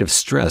oxidative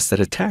stress that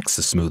attacks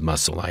the smooth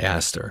muscle, I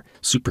asked her,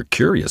 super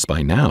curious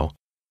by now.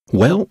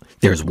 Well,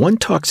 there's one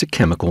toxic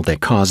chemical that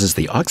causes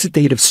the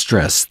oxidative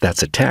stress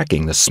that's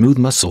attacking the smooth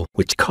muscle,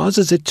 which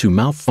causes it to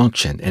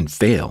malfunction and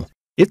fail.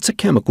 It's a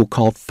chemical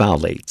called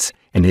phthalates,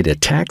 and it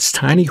attacks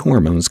tiny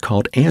hormones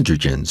called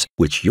androgens,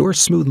 which your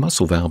smooth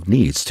muscle valve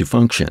needs to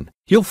function.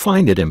 You'll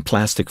find it in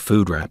plastic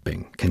food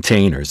wrapping,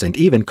 containers, and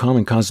even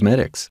common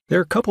cosmetics. There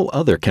are a couple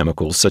other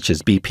chemicals such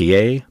as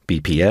BPA,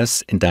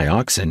 BPS, and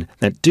dioxin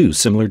that do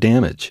similar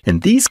damage.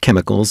 And these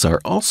chemicals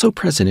are also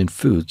present in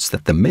foods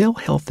that the male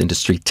health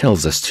industry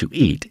tells us to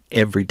eat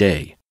every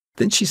day.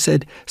 Then she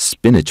said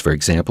spinach, for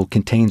example,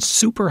 contains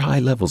super high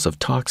levels of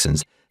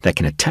toxins that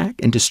can attack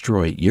and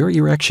destroy your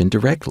erection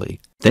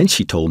directly. Then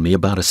she told me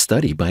about a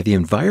study by the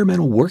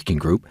Environmental Working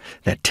Group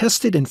that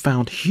tested and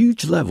found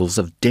huge levels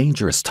of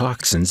dangerous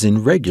toxins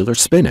in regular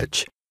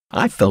spinach.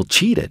 I felt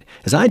cheated,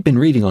 as I'd been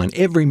reading on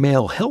every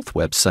male health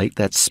website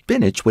that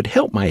spinach would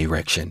help my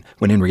erection,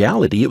 when in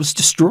reality it was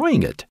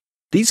destroying it.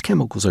 These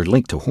chemicals are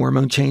linked to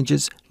hormone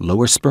changes,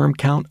 lower sperm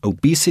count,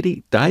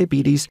 obesity,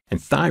 diabetes,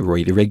 and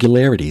thyroid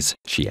irregularities,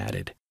 she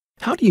added.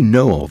 How do you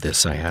know all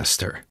this? I asked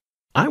her.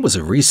 I was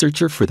a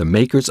researcher for the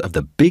makers of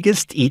the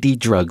biggest ED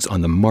drugs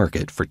on the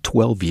market for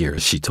 12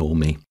 years, she told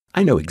me.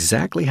 I know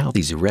exactly how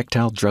these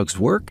erectile drugs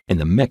work and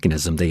the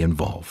mechanism they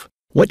involve.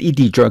 What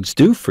ED drugs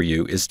do for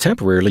you is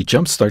temporarily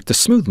jumpstart the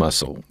smooth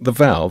muscle, the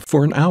valve,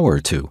 for an hour or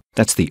two.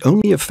 That's the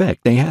only effect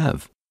they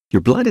have.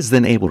 Your blood is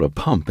then able to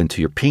pump into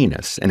your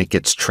penis, and it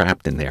gets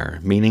trapped in there,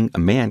 meaning a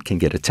man can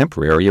get a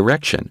temporary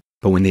erection.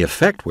 But when the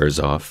effect wears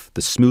off,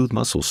 the smooth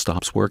muscle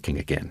stops working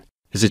again.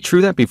 Is it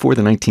true that before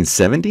the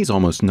 1970s,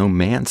 almost no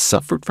man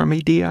suffered from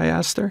ED, I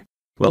asked her?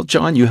 Well,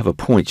 John, you have a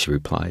point, she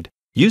replied.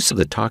 Use of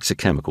the toxic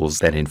chemicals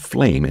that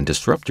inflame and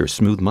disrupt your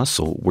smooth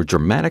muscle were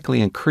dramatically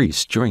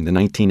increased during the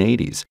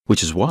 1980s,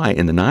 which is why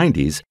in the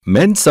 90s,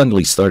 men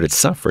suddenly started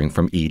suffering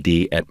from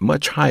ED at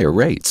much higher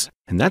rates.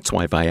 And that's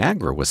why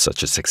Viagra was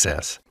such a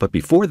success. But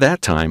before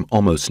that time,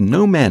 almost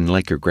no men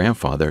like your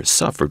grandfather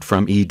suffered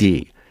from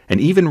ED. And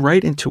even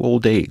right into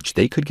old age,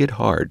 they could get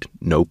hard,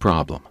 no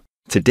problem.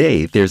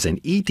 Today, there's an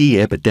ED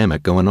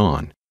epidemic going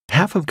on.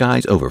 Half of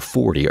guys over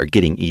 40 are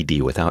getting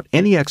ED without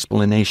any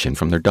explanation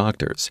from their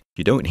doctors.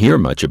 You don't hear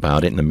much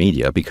about it in the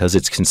media because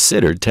it's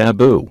considered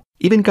taboo.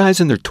 Even guys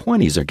in their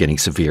 20s are getting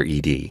severe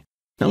ED.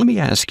 Now let me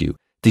ask you,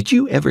 did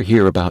you ever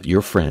hear about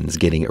your friends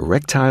getting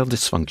erectile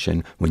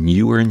dysfunction when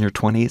you were in your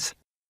 20s?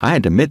 I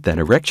had to admit that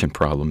erection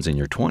problems in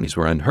your 20s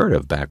were unheard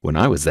of back when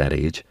I was that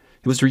age.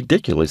 It was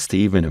ridiculous to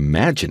even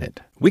imagine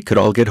it. We could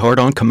all get hard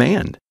on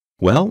command.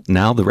 Well,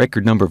 now the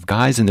record number of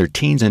guys in their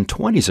teens and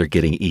 20s are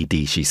getting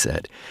ED, she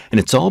said, and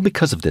it's all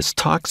because of this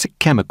toxic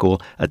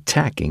chemical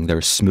attacking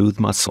their smooth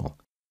muscle.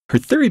 Her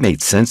theory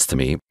made sense to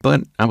me,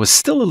 but I was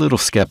still a little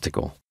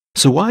skeptical.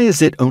 So why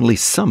is it only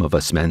some of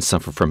us men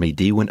suffer from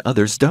ED when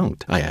others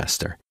don't? I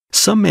asked her.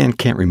 Some men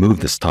can't remove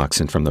this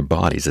toxin from their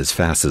bodies as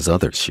fast as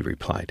others, she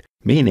replied,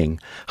 meaning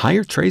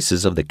higher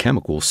traces of the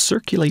chemical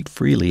circulate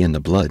freely in the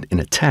blood and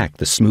attack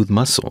the smooth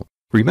muscle.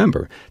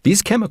 Remember,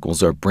 these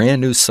chemicals are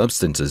brand new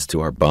substances to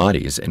our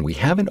bodies, and we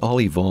haven't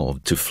all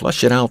evolved to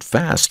flush it out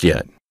fast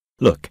yet.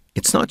 Look,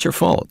 it's not your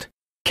fault.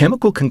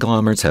 Chemical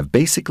conglomerates have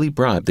basically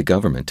bribed the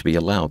government to be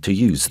allowed to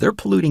use their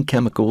polluting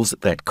chemicals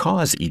that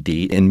cause ED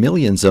in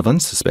millions of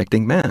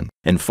unsuspecting men.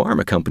 And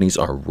pharma companies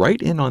are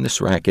right in on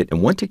this racket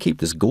and want to keep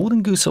this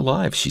golden goose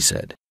alive, she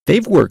said.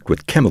 They've worked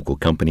with chemical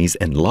companies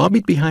and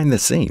lobbied behind the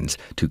scenes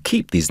to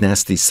keep these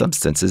nasty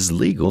substances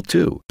legal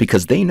too,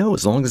 because they know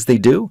as long as they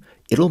do,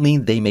 it'll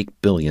mean they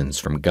make billions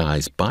from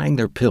guys buying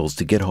their pills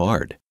to get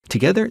hard.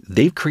 Together,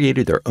 they've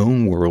created their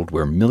own world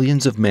where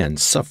millions of men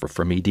suffer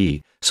from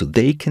ED so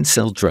they can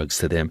sell drugs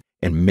to them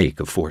and make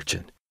a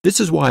fortune. This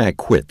is why I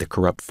quit the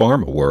corrupt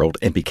pharma world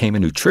and became a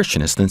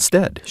nutritionist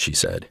instead, she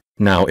said.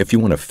 Now, if you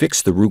want to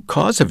fix the root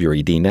cause of your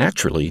ED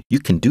naturally, you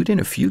can do it in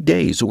a few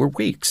days or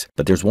weeks.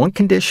 But there's one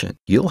condition.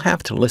 You'll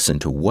have to listen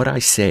to what I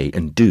say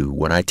and do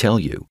what I tell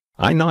you.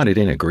 I nodded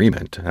in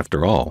agreement.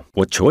 After all,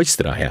 what choice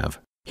did I have?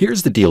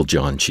 Here's the deal,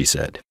 John, she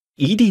said.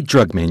 ED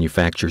drug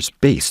manufacturers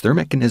base their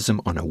mechanism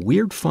on a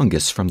weird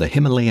fungus from the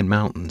Himalayan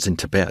mountains in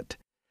Tibet.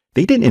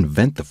 They didn't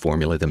invent the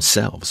formula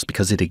themselves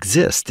because it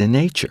exists in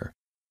nature.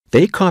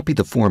 They copied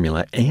the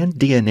formula and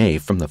DNA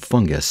from the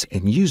fungus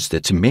and used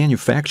it to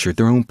manufacture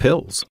their own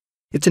pills.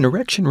 It's an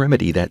erection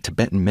remedy that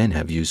Tibetan men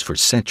have used for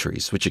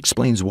centuries, which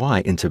explains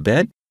why, in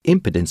Tibet,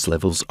 impotence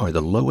levels are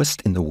the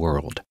lowest in the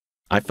world.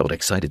 I felt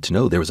excited to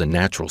know there was a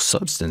natural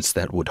substance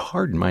that would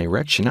harden my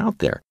erection out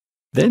there.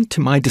 Then, to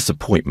my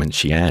disappointment,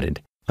 she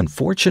added,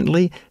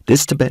 unfortunately,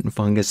 this Tibetan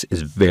fungus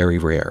is very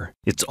rare.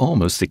 It's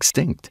almost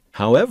extinct.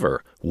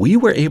 However, we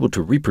were able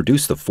to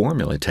reproduce the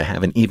formula to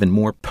have an even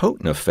more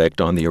potent effect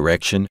on the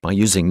erection by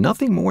using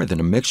nothing more than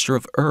a mixture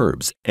of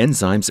herbs,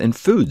 enzymes, and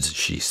foods,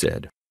 she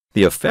said.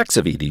 The effects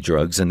of ED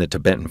drugs and the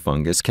Tibetan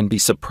fungus can be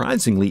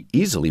surprisingly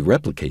easily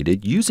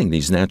replicated using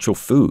these natural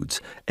foods,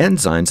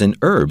 enzymes, and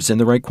herbs in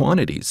the right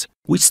quantities.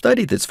 We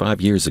studied this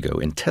 5 years ago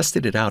and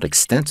tested it out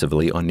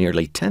extensively on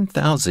nearly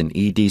 10,000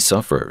 ED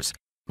sufferers.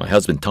 My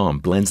husband Tom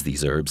blends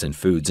these herbs and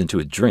foods into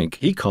a drink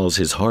he calls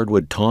his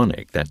hardwood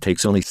tonic that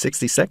takes only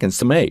 60 seconds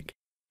to make.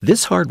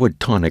 This hardwood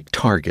tonic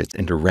targets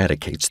and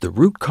eradicates the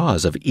root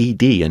cause of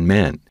ED in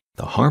men,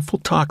 the harmful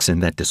toxin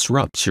that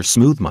disrupts your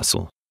smooth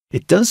muscle.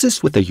 It does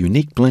this with a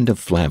unique blend of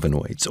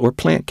flavonoids, or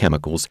plant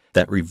chemicals,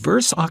 that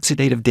reverse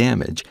oxidative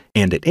damage,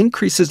 and it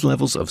increases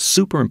levels of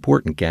super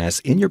important gas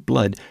in your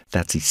blood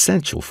that's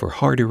essential for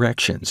hard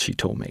erections, she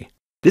told me.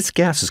 This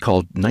gas is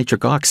called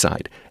nitric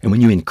oxide, and when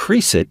you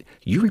increase it,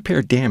 you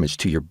repair damage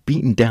to your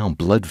beaten down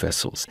blood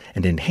vessels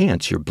and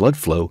enhance your blood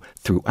flow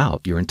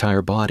throughout your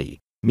entire body.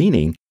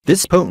 Meaning,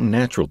 this potent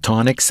natural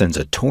tonic sends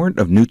a torrent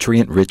of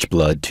nutrient-rich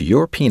blood to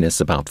your penis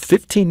about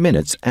 15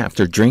 minutes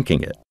after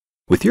drinking it.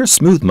 With your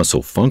smooth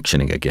muscle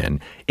functioning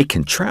again, it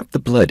can trap the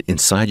blood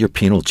inside your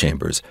penile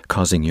chambers,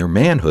 causing your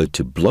manhood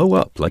to blow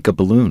up like a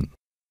balloon.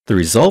 The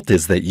result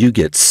is that you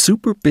get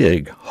super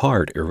big,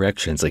 hard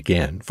erections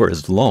again for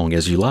as long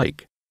as you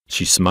like.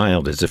 She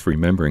smiled as if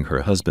remembering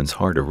her husband's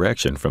hard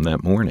erection from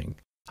that morning.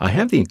 I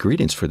have the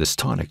ingredients for this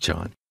tonic,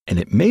 John, and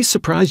it may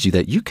surprise you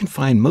that you can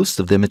find most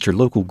of them at your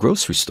local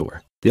grocery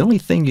store. The only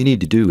thing you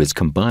need to do is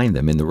combine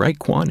them in the right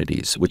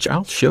quantities, which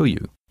I'll show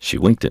you. She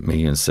winked at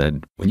me and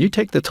said, when you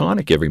take the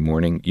tonic every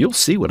morning, you'll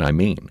see what I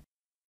mean.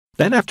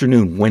 That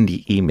afternoon,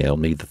 Wendy emailed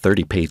me the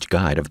 30-page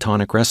guide of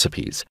tonic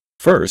recipes.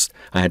 First,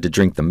 I had to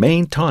drink the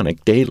main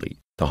tonic daily,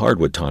 the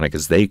hardwood tonic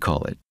as they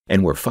call it,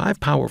 and were 5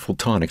 powerful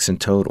tonics in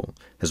total,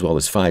 as well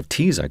as 5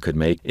 teas I could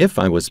make if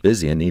I was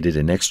busy and needed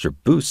an extra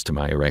boost to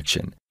my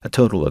erection, a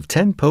total of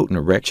 10 potent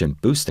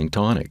erection-boosting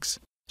tonics.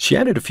 She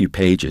added a few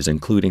pages,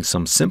 including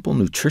some simple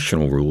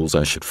nutritional rules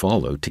I should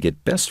follow to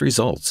get best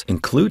results,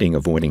 including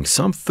avoiding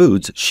some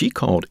foods she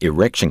called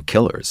erection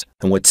killers.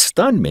 And what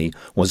stunned me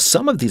was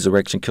some of these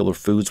erection killer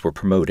foods were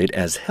promoted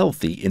as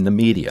healthy in the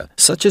media,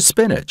 such as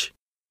spinach.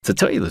 To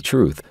tell you the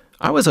truth,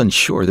 I was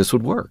unsure this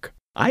would work.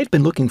 I had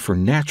been looking for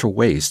natural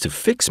ways to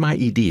fix my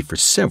ED for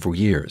several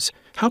years.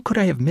 How could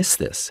I have missed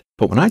this?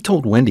 But when I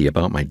told Wendy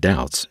about my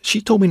doubts, she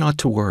told me not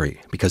to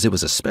worry because it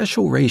was a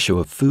special ratio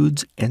of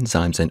foods,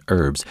 enzymes, and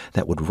herbs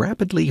that would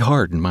rapidly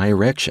harden my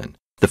erection.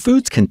 The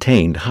foods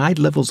contained high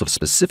levels of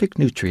specific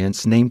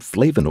nutrients named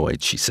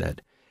flavonoids, she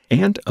said.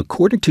 And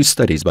according to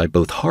studies by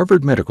both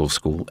Harvard Medical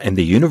School and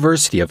the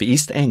University of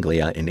East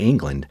Anglia in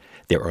England,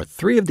 there are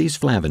 3 of these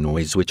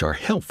flavonoids which are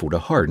helpful to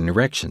harden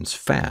erections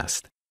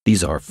fast.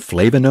 These are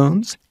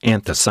flavonones,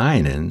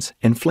 anthocyanins,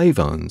 and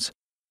flavones.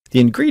 The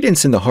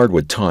ingredients in the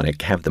hardwood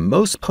tonic have the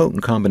most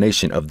potent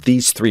combination of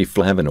these 3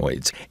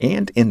 flavonoids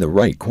and in the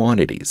right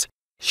quantities.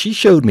 She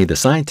showed me the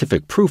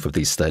scientific proof of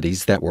these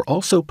studies that were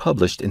also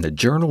published in the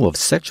Journal of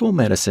Sexual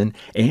Medicine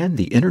and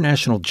the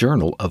International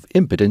Journal of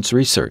Impotence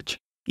Research.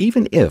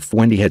 Even if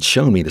Wendy had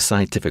shown me the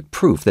scientific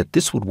proof that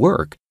this would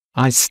work,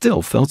 I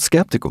still felt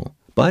skeptical.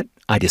 But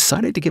I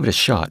decided to give it a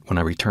shot when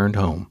I returned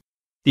home.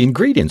 The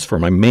ingredients for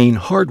my main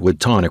hardwood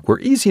tonic were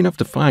easy enough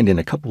to find in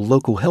a couple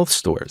local health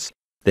stores.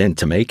 Then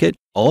to make it,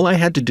 all I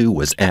had to do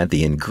was add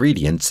the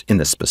ingredients in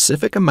the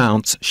specific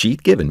amounts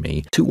she'd given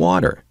me to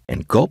water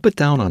and gulp it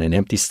down on an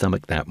empty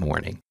stomach that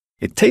morning.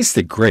 It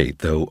tasted great,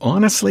 though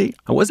honestly,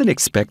 I wasn't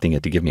expecting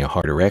it to give me a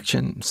hard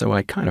erection, so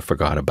I kind of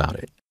forgot about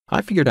it.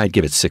 I figured I'd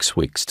give it 6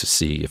 weeks to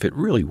see if it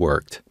really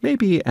worked.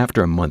 Maybe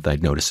after a month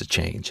I'd notice a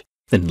change.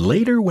 Then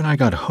later when I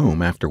got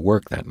home after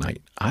work that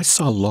night, I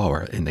saw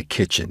Laura in the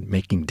kitchen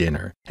making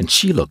dinner, and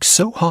she looked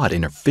so hot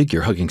in her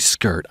figure-hugging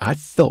skirt I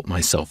felt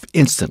myself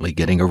instantly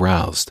getting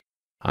aroused.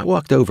 I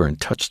walked over and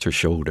touched her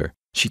shoulder.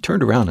 She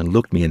turned around and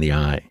looked me in the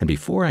eye, and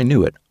before I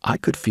knew it, I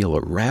could feel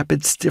a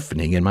rapid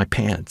stiffening in my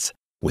pants.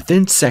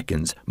 Within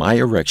seconds, my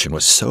erection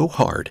was so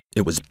hard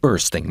it was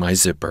bursting my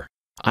zipper.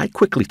 I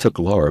quickly took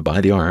Laura by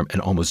the arm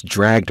and almost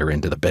dragged her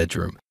into the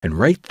bedroom. And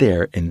right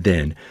there and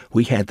then,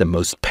 we had the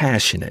most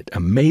passionate,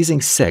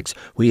 amazing sex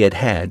we had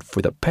had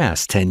for the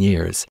past 10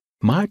 years.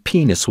 My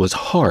penis was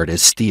hard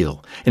as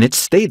steel, and it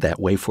stayed that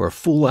way for a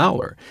full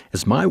hour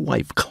as my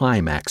wife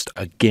climaxed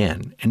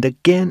again and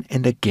again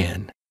and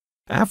again.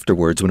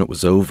 Afterwards, when it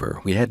was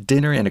over, we had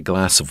dinner and a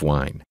glass of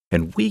wine,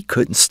 and we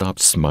couldn't stop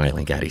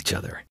smiling at each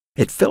other.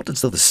 It felt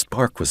as though the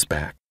spark was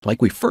back,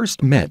 like we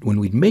first met when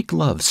we'd make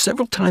love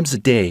several times a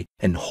day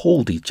and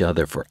hold each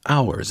other for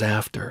hours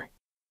after.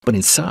 But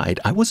inside,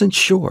 I wasn't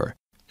sure.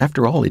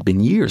 After all, it'd been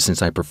years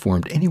since I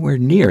performed anywhere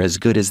near as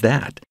good as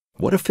that.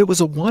 What if it was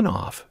a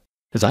one-off?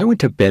 As I went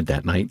to bed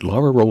that night,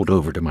 Laura rolled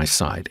over to my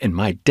side, and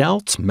my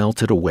doubts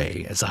melted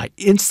away as I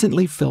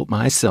instantly felt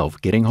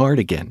myself getting hard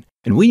again.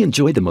 And we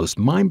enjoyed the most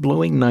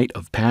mind-blowing night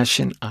of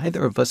passion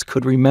either of us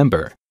could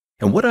remember.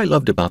 And what I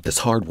loved about this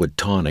hardwood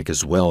tonic,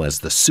 as well as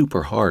the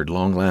super hard,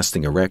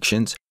 long-lasting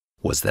erections,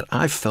 was that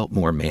I felt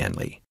more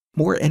manly,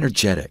 more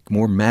energetic,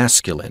 more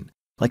masculine,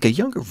 like a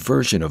younger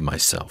version of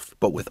myself,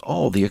 but with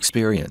all the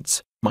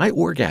experience. My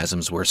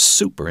orgasms were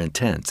super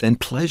intense and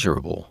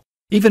pleasurable.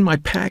 Even my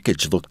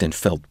package looked and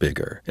felt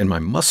bigger, and my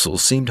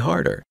muscles seemed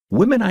harder.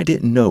 Women I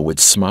didn't know would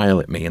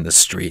smile at me in the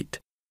street.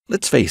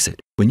 Let's face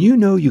it, when you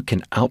know you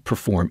can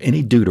outperform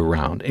any dude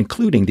around,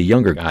 including the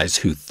younger guys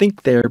who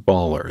think they're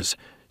ballers,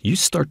 you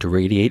start to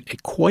radiate a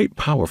quite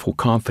powerful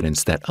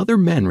confidence that other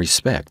men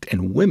respect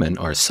and women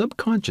are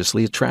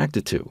subconsciously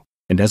attracted to.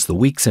 And as the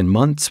weeks and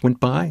months went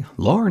by,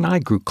 Laura and I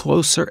grew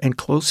closer and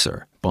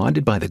closer,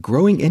 bonded by the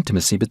growing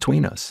intimacy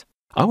between us.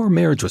 Our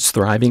marriage was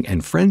thriving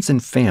and friends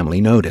and family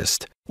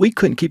noticed. We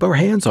couldn't keep our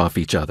hands off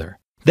each other.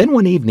 Then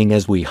one evening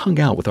as we hung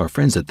out with our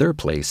friends at their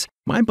place,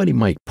 my buddy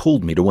Mike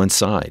pulled me to one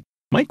side.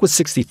 Mike was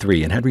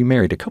 63 and had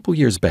remarried a couple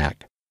years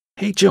back.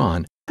 "Hey,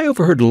 John, I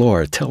overheard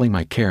Laura telling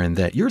my Karen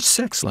that your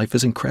sex life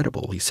is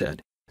incredible," he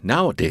said.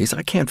 "Nowadays,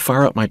 I can't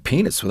fire up my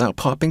penis without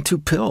popping 2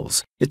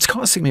 pills. It's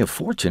costing me a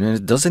fortune and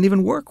it doesn't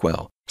even work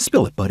well.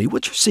 Spill it, buddy.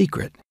 What's your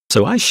secret?"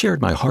 So I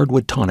shared my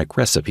hardwood tonic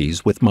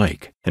recipes with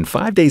Mike, and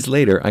 5 days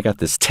later, I got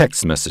this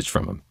text message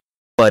from him.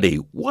 "Buddy,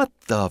 what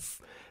the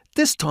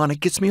This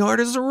tonic gets me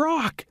hard as a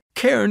rock.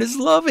 Karen is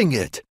loving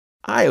it.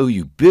 I owe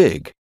you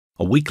big."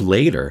 A week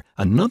later,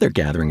 another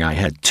gathering I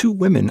had 2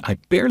 women I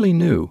barely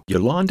knew,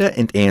 Yolanda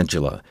and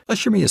Angela,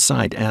 usher me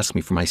aside to ask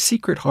me for my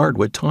secret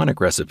hardwood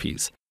tonic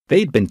recipes.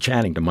 They'd been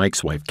chatting to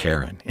Mike's wife,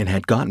 Karen, and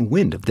had gotten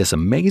wind of this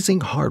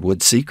amazing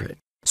hardwood secret.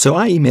 So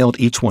I emailed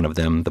each one of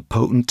them the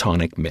potent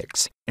tonic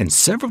mix, and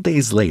several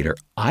days later,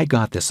 I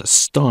got this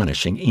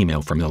astonishing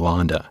email from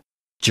Yolanda.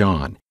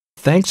 "John,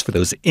 thanks for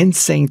those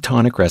insane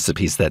tonic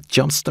recipes that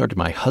jump-started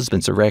my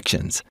husband's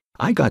erections.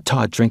 I got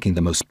Todd drinking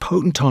the most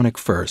potent tonic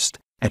first.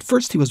 At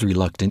first he was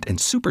reluctant and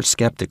super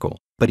skeptical,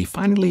 but he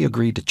finally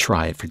agreed to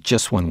try it for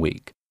just 1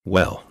 week.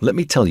 Well, let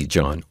me tell you,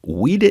 John,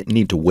 we didn't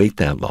need to wait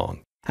that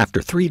long.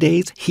 After 3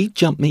 days, he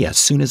jumped me as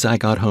soon as I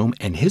got home,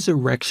 and his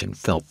erection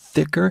felt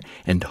thicker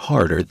and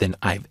harder than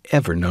I've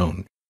ever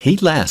known. He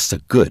lasts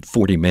a good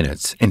 40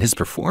 minutes, and his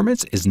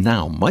performance is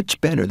now much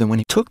better than when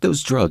he took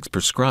those drugs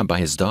prescribed by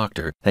his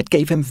doctor that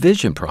gave him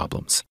vision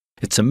problems.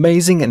 It's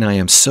amazing, and I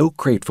am so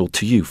grateful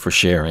to you for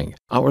sharing.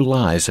 Our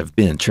lives have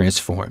been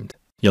transformed."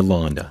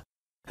 Yolanda.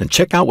 And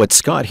check out what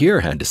Scott here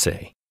had to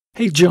say.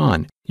 "Hey,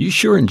 John, you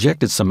sure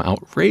injected some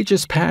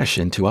outrageous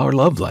passion to our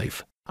love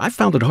life. I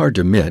found it hard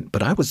to admit,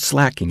 but I was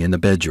slacking in the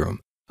bedroom.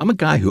 I'm a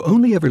guy who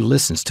only ever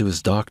listens to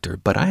his doctor,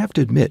 but I have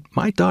to admit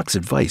my doc's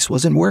advice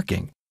wasn't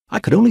working. I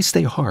could only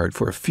stay hard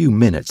for a few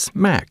minutes,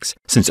 max.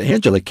 Since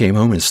Angela came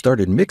home and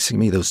started mixing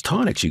me those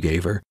tonics you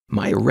gave her,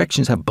 my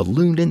erections have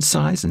ballooned in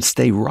size and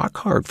stay rock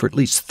hard for at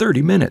least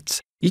 30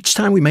 minutes. Each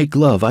time we make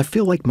love, I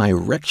feel like my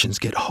erections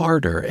get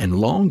harder and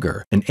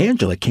longer, and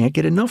Angela can't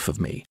get enough of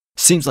me.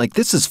 Seems like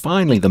this is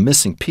finally the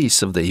missing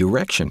piece of the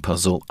erection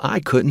puzzle I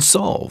couldn't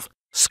solve."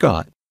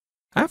 Scott.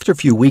 After a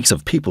few weeks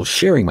of people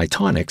sharing my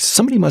tonics,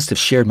 somebody must have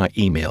shared my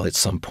email at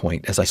some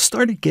point as I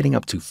started getting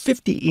up to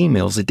 50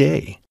 emails a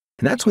day.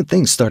 And that's when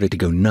things started to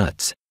go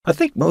nuts. I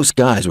think most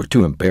guys were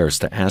too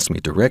embarrassed to ask me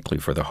directly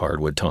for the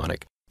hardwood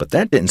tonic, but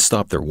that didn't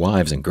stop their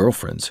wives and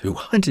girlfriends who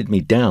hunted me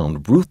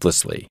down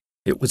ruthlessly.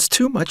 It was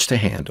too much to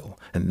handle,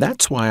 and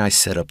that's why I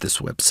set up this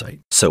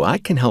website, so I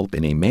can help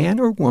any man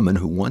or woman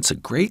who wants a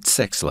great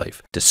sex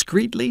life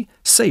discreetly,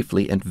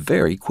 safely, and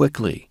very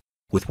quickly.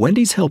 With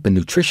Wendy's help and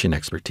nutrition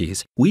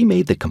expertise, we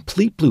made the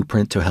complete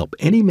blueprint to help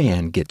any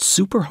man get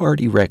super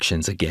hard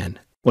erections again.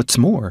 What's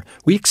more,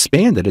 we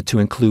expanded it to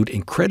include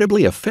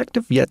incredibly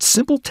effective yet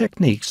simple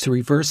techniques to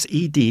reverse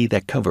ED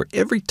that cover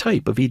every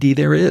type of ED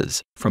there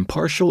is, from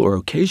partial or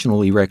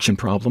occasional erection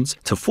problems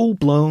to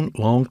full-blown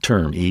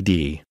long-term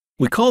ED.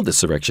 We called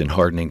this erection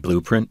hardening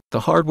blueprint the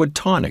Hardwood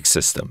Tonic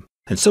System,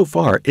 and so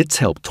far it's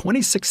helped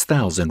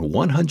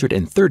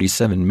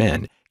 26,137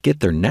 men get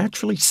their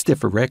naturally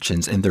stiff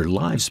erections and their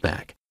lives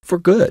back, for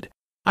good.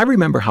 I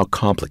remember how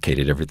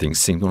complicated everything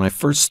seemed when I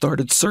first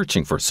started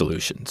searching for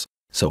solutions,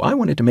 so I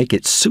wanted to make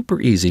it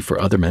super easy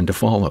for other men to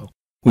follow.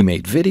 We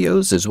made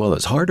videos as well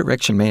as hard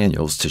erection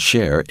manuals to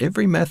share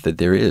every method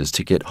there is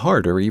to get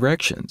harder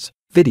erections.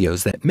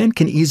 Videos that men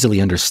can easily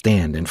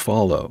understand and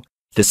follow.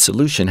 This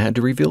solution had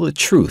to reveal the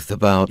truth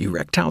about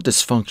erectile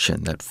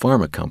dysfunction that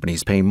pharma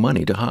companies pay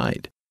money to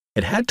hide.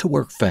 It had to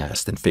work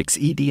fast and fix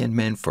ED in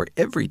men for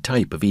every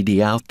type of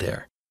ED out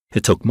there.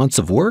 It took months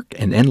of work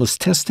and endless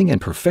testing and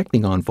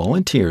perfecting on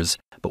volunteers,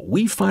 but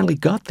we finally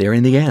got there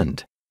in the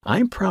end.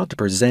 I'm proud to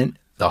present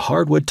the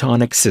Hardwood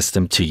Tonic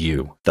system to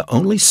you, the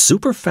only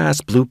super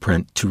fast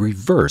blueprint to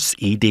reverse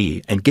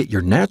ED and get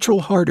your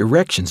natural hard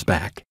erections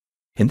back.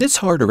 In this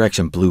hard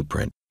erection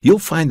blueprint, you'll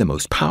find the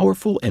most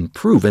powerful and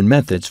proven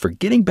methods for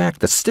getting back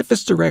the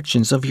stiffest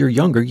erections of your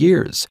younger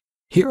years.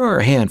 Here are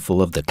a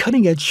handful of the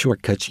cutting-edge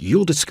shortcuts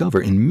you'll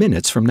discover in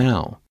minutes from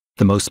now.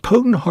 The most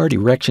potent hard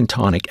erection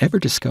tonic ever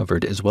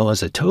discovered, as well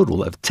as a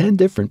total of 10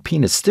 different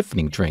penis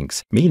stiffening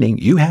drinks, meaning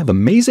you have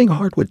amazing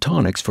hardwood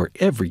tonics for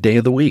every day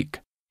of the week.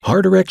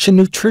 Hard erection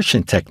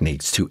nutrition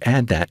techniques to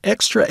add that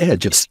extra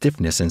edge of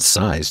stiffness and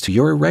size to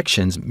your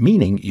erections,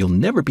 meaning you'll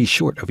never be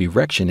short of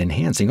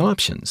erection-enhancing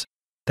options.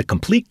 The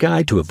complete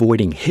guide to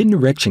avoiding hidden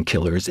erection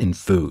killers in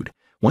food.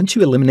 Once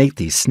you eliminate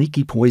these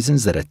sneaky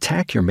poisons that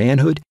attack your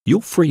manhood, you'll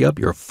free up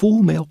your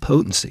full male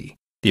potency.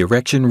 The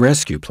erection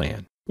rescue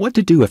plan. What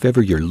to do if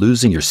ever you're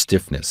losing your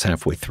stiffness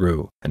halfway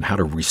through, and how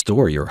to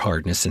restore your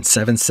hardness in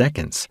 7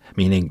 seconds,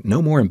 meaning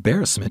no more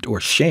embarrassment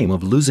or shame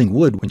of losing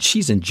wood when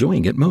she's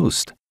enjoying it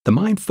most. The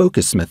mind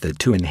focus method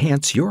to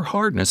enhance your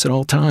hardness at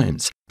all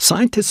times.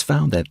 Scientists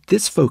found that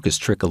this focus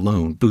trick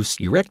alone boosts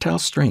erectile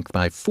strength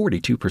by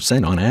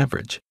 42% on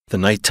average. The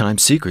nighttime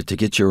secret to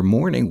get your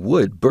morning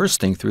wood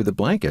bursting through the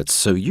blankets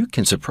so you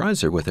can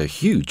surprise her with a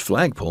huge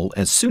flagpole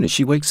as soon as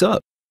she wakes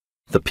up.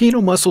 The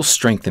penile muscle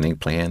strengthening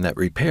plan that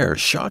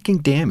repairs shocking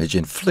damage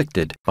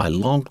inflicted by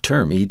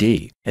long-term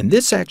ED, and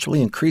this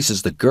actually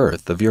increases the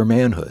girth of your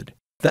manhood.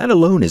 That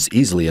alone is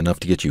easily enough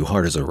to get you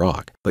hard as a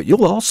rock, but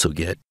you'll also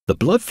get the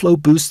blood flow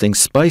boosting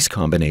spice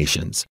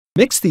combinations.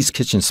 Mix these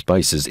kitchen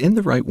spices in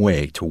the right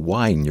way to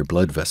widen your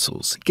blood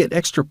vessels, get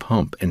extra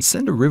pump, and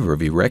send a river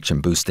of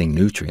erection boosting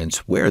nutrients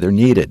where they're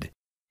needed.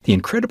 The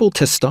incredible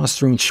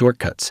testosterone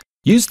shortcuts.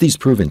 Use these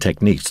proven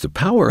techniques to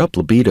power up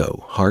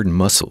libido, harden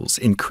muscles,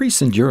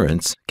 increase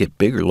endurance, get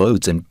bigger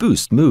loads, and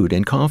boost mood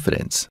and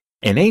confidence.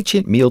 An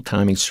ancient meal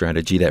timing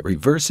strategy that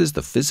reverses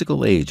the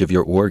physical age of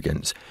your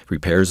organs,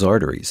 repairs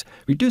arteries,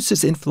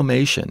 reduces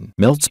inflammation,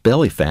 melts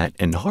belly fat,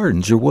 and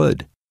hardens your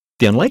wood.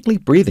 The unlikely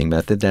breathing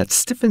method that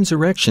stiffens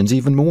erections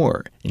even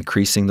more,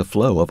 increasing the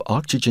flow of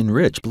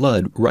oxygen-rich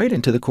blood right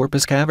into the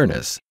corpus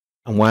cavernous.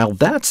 And while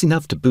that's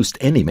enough to boost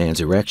any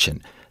man's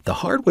erection, the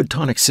hardwood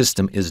tonic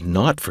system is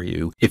not for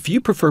you if you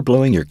prefer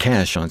blowing your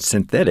cash on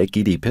synthetic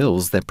ED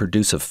pills that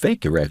produce a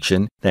fake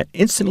erection that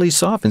instantly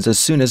softens as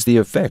soon as the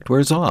effect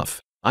wears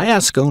off. I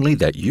ask only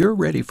that you're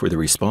ready for the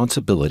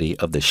responsibility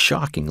of the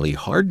shockingly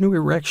hard new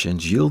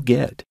erections you'll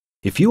get.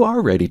 If you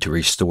are ready to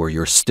restore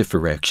your stiff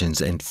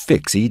erections and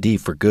fix ED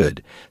for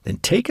good, then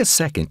take a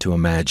second to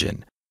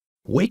imagine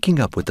waking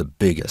up with the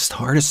biggest,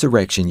 hardest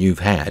erection you've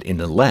had in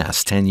the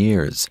last 10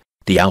 years.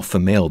 The alpha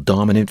male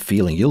dominant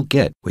feeling you'll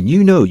get when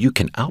you know you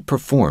can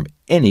outperform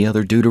any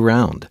other dude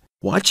around.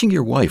 Watching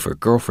your wife or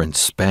girlfriend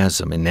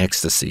spasm in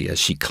ecstasy as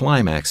she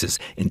climaxes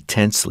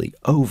intensely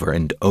over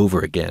and over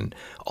again,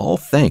 all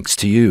thanks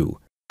to you.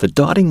 The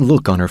dotting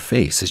look on her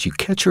face as you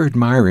catch her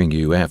admiring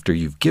you after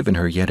you've given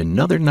her yet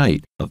another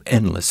night of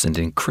endless and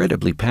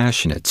incredibly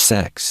passionate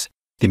sex.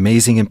 The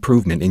amazing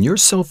improvement in your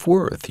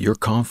self-worth, your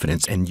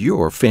confidence, and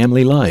your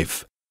family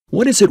life.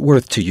 What is it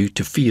worth to you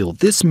to feel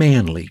this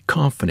manly,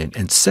 confident,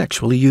 and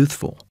sexually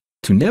youthful?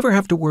 To never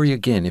have to worry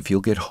again if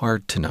you'll get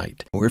hard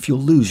tonight, or if you'll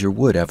lose your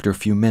wood after a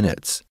few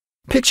minutes.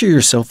 Picture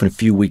yourself in a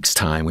few weeks'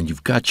 time when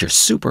you've got your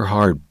super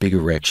hard big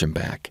erection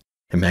back.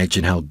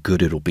 Imagine how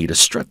good it'll be to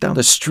strut down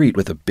the street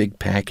with a big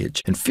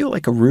package and feel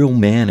like a real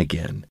man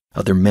again.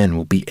 Other men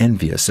will be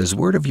envious as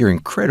word of your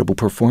incredible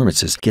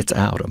performances gets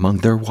out among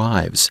their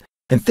wives.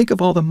 And think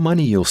of all the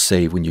money you'll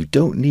save when you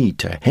don't need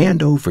to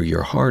hand over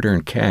your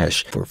hard-earned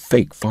cash for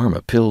fake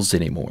pharma pills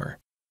anymore.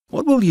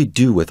 What will you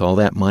do with all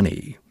that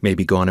money?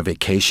 Maybe go on a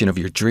vacation of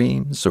your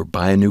dreams, or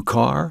buy a new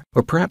car,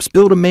 or perhaps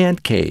build a man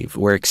cave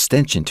or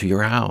extension to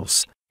your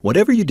house.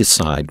 Whatever you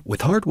decide,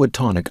 with Hardwood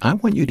Tonic, I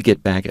want you to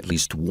get back at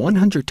least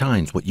 100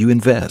 times what you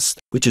invest,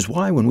 which is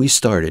why when we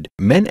started,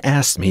 men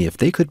asked me if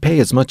they could pay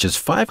as much as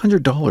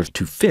 $500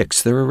 to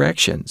fix their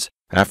erections.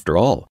 After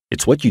all,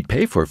 it's what you'd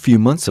pay for a few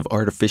months of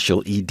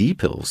artificial ED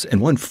pills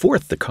and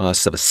 1/4 the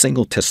cost of a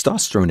single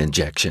testosterone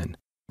injection.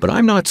 But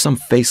I'm not some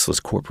faceless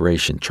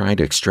corporation trying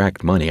to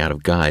extract money out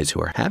of guys who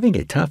are having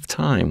a tough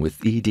time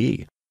with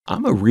ED.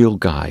 I'm a real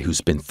guy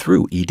who's been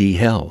through ED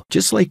hell,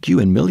 just like you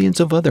and millions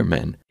of other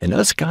men, and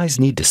us guys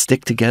need to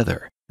stick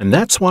together. And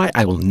that's why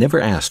I will never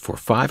ask for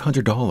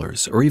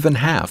 $500 or even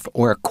half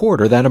or a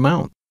quarter that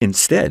amount.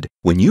 Instead,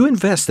 when you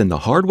invest in the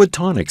Hardwood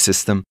Tonic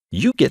system,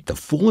 you get the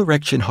full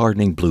erection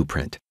hardening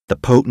blueprint, the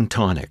potent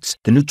tonics,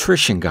 the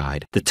nutrition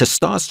guide, the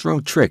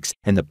testosterone tricks,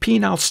 and the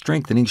penile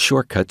strengthening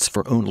shortcuts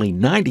for only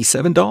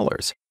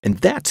 $97. And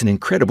that's an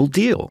incredible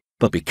deal.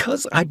 But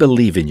because I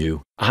believe in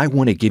you, I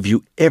want to give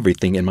you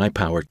everything in my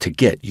power to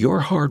get your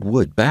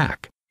hardwood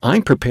back.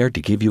 I'm prepared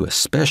to give you a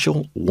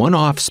special,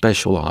 one-off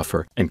special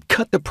offer and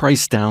cut the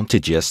price down to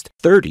just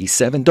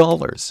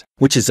 $37,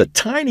 which is a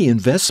tiny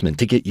investment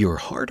to get your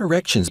hard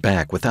erections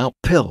back without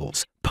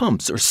pills,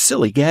 pumps, or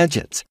silly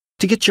gadgets.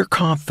 To get your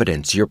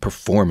confidence, your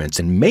performance,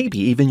 and maybe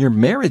even your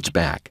marriage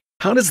back.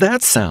 How does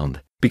that sound?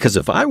 Because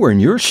if I were in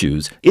your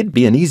shoes, it'd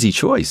be an easy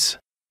choice.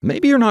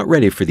 Maybe you're not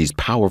ready for these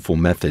powerful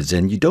methods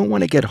and you don't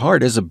want to get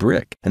hard as a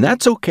brick, and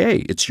that's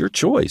okay, it's your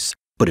choice.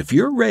 But if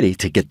you're ready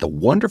to get the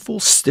wonderful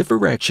stiff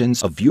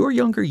erections of your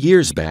younger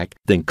years back,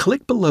 then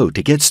click below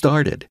to get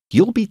started.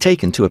 You'll be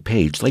taken to a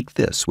page like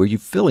this where you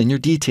fill in your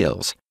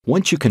details.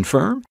 Once you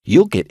confirm,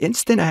 you'll get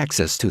instant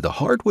access to the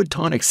Hardwood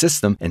Tonic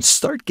system and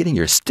start getting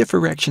your stiff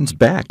erections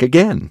back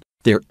again.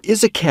 There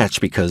is a catch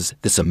because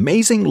this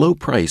amazing low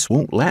price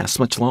won't last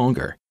much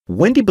longer.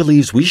 Wendy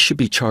believes we should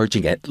be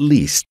charging at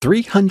least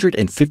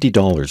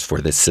 $350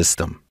 for this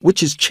system,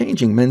 which is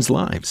changing men's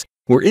lives.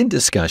 We're in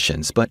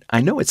discussions, but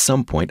I know at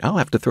some point I'll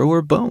have to throw her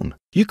a bone.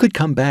 You could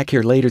come back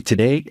here later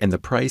today and the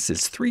price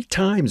is 3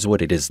 times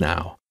what it is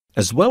now.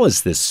 As well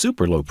as this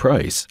super low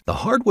price, the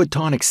Hardwood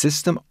Tonic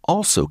system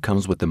also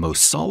comes with the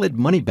most solid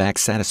money-back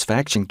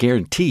satisfaction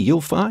guarantee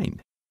you'll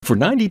find. For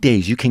 90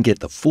 days, you can get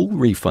the full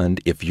refund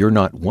if you're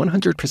not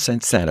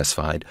 100%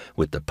 satisfied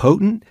with the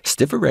potent,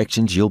 stiff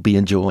erections you'll be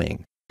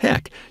enjoying.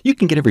 Heck, you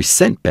can get every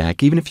cent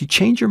back even if you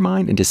change your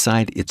mind and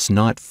decide it's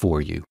not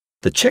for you.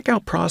 The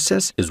checkout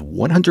process is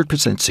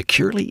 100%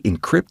 securely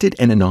encrypted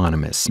and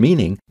anonymous,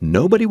 meaning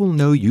nobody will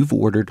know you've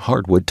ordered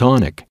Hardwood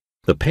Tonic.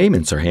 The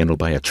payments are handled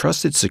by a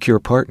trusted, secure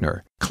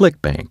partner,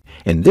 ClickBank,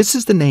 and this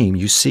is the name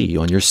you see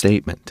on your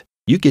statement.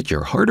 You get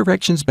your hard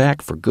erections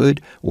back for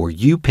good or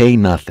you pay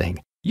nothing.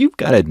 You've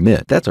got to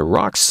admit, that's a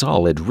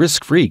rock-solid,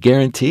 risk-free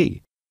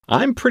guarantee.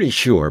 I'm pretty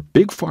sure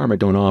Big Pharma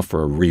don't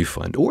offer a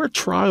refund or a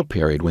trial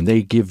period when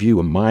they give you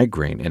a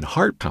migraine and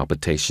heart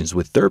palpitations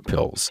with their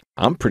pills.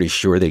 I'm pretty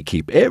sure they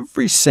keep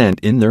every cent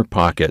in their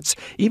pockets,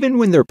 even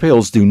when their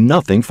pills do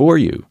nothing for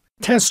you.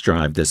 Test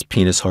drive this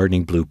penis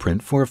hardening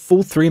blueprint for a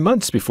full 3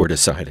 months before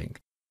deciding.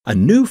 A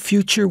new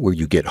future where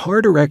you get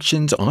hard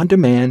erections on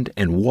demand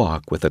and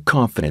walk with a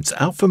confidence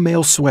alpha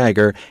male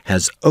swagger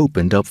has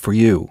opened up for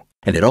you.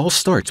 And it all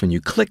starts when you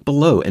click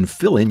below and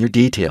fill in your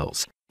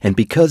details. And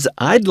because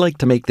I'd like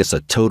to make this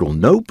a total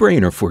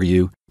no-brainer for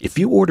you, if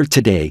you order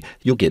today,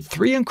 you'll get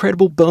 3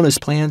 incredible bonus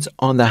plans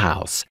on the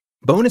house.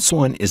 Bonus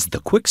 1 is the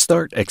Quick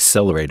Start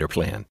Accelerator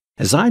Plan.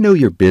 As I know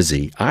you're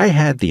busy, I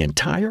had the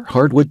entire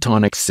Hardwood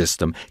Tonic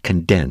system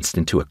condensed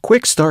into a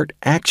Quick Start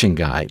Action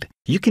Guide.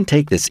 You can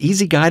take this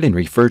easy guide and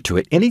refer to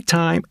it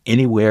anytime,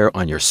 anywhere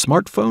on your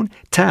smartphone,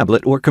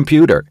 tablet, or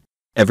computer.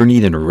 Ever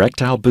need an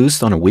erectile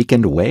boost on a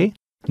weekend away?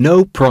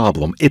 No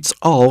problem, it's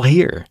all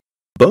here.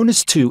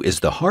 Bonus 2 is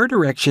the Hard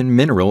Erection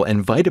Mineral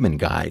and Vitamin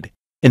Guide.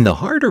 In the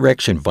Hard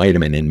Erection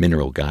Vitamin and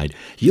Mineral Guide,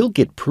 you'll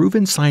get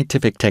proven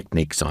scientific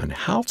techniques on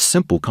how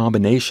simple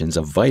combinations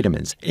of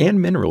vitamins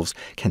and minerals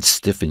can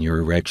stiffen your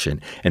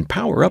erection and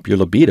power up your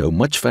libido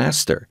much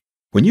faster.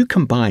 When you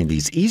combine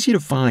these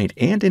easy-to-find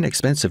and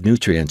inexpensive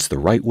nutrients the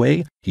right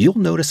way, you'll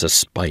notice a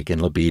spike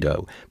in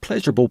libido,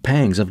 pleasurable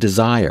pangs of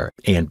desire,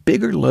 and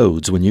bigger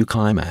loads when you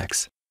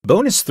climax.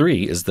 Bonus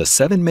 3 is the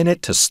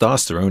 7-Minute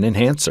Testosterone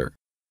Enhancer.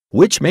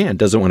 Which man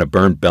doesn't want to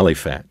burn belly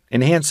fat,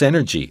 enhance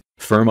energy,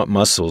 firm up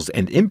muscles,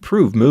 and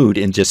improve mood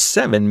in just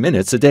 7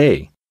 minutes a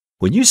day?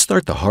 When you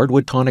start the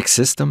Hardwood Tonic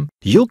system,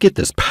 you'll get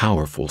this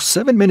powerful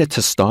 7-Minute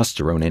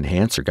Testosterone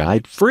Enhancer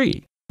Guide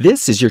free.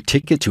 This is your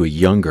ticket to a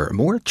younger,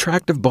 more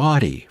attractive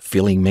body,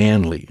 feeling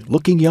manly,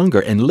 looking younger,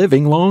 and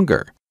living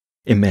longer.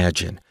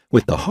 Imagine,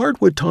 with the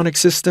Hardwood Tonic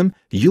system,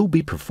 you'll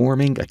be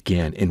performing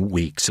again in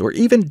weeks or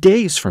even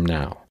days from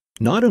now.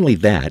 Not only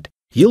that,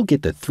 you'll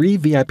get the 3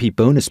 VIP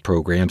bonus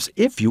programs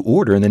if you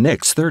order in the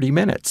next 30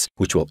 minutes,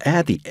 which will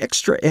add the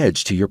extra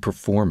edge to your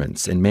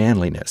performance and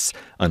manliness,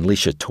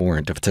 unleash a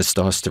torrent of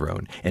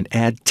testosterone, and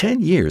add 10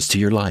 years to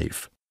your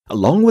life.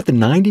 Along with the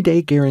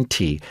 90-day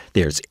guarantee,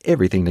 there's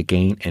everything to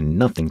gain and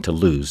nothing to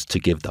lose to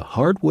give the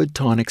Hardwood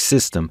Tonic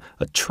system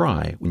a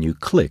try when you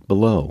click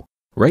below.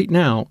 Right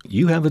now,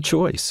 you have a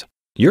choice.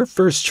 Your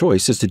first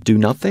choice is to do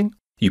nothing.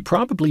 You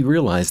probably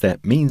realize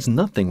that means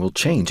nothing will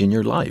change in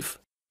your life.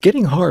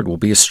 Getting hard will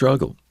be a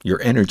struggle.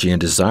 Your energy and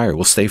desire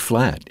will stay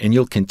flat, and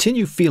you'll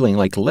continue feeling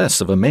like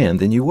less of a man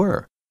than you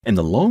were. And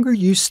the longer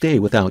you stay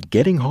without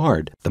getting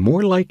hard, the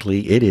more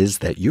likely it is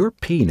that your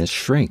penis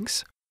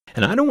shrinks.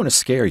 And I don't want to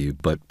scare you,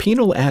 but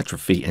penile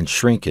atrophy and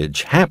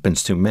shrinkage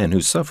happens to men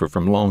who suffer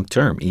from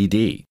long-term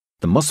ED.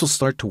 The muscles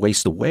start to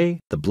waste away,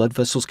 the blood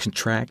vessels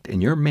contract,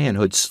 and your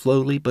manhood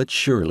slowly but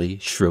surely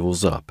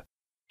shrivels up.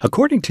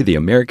 According to the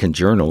American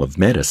Journal of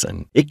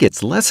Medicine, it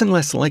gets less and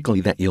less likely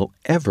that you'll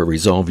ever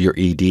resolve your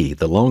ED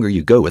the longer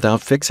you go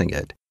without fixing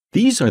it.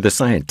 These are the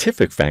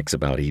scientific facts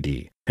about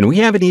ED. And we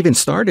haven't even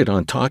started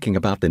on talking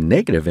about the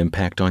negative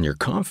impact on your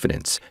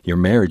confidence, your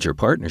marriage or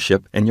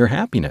partnership, and your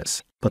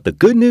happiness. But the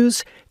good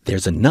news,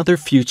 there's another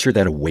future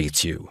that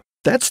awaits you.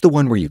 That's the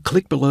one where you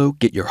click below,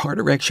 get your heart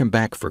erection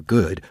back for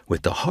good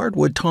with the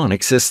Hardwood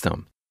Tonic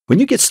system. When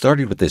you get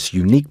started with this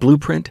unique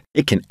blueprint,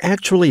 it can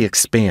actually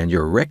expand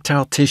your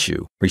erectile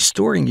tissue,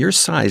 restoring your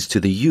size to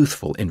the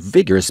youthful and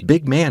vigorous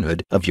big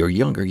manhood of your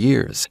younger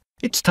years.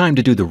 It's time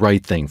to do the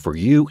right thing for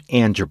you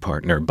and your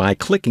partner by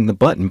clicking the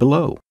button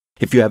below.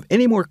 If you have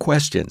any more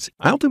questions,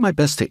 I'll do my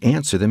best to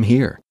answer them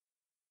here.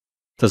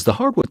 Does the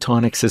Hardwood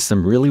Tonic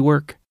system really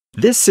work?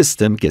 This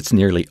system gets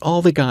nearly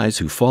all the guys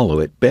who follow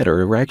it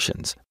better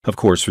erections. Of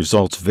course,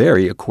 results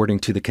vary according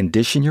to the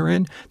condition you're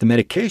in, the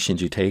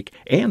medications you take,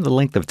 and the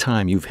length of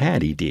time you've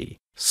had ED.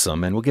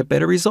 Some men will get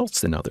better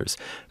results than others,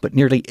 but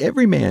nearly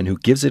every man who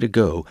gives it a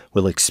go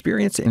will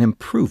experience an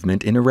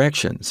improvement in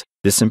erections.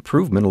 This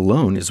improvement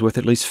alone is worth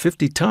at least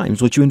 50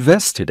 times what you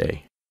invest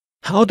today.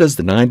 How does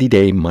the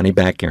 90-day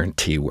money-back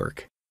guarantee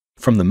work?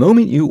 From the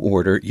moment you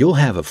order, you'll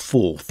have a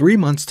full 3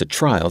 months to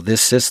trial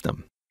this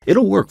system.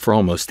 It'll work for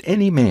almost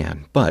any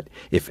man, but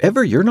if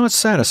ever you're not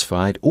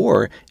satisfied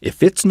or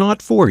if it's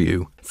not for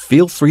you,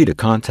 feel free to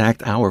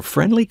contact our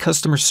friendly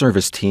customer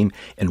service team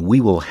and we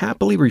will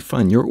happily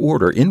refund your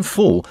order in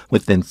full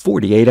within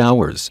 48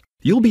 hours.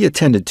 You'll be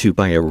attended to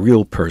by a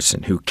real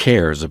person who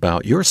cares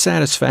about your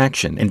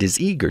satisfaction and is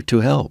eager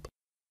to help.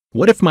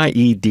 What if my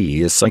ED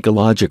is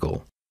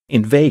psychological?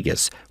 In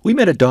Vegas, we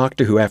met a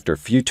doctor who, after a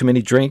few too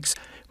many drinks,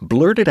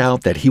 blurted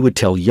out that he would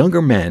tell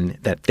younger men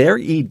that their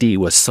ED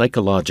was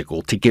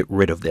psychological to get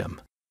rid of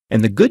them.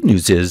 And the good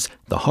news is,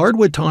 the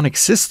Hardwood Tonic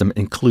system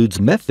includes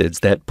methods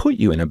that put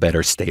you in a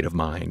better state of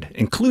mind,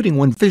 including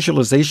one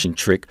visualization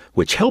trick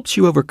which helps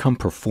you overcome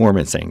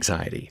performance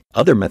anxiety.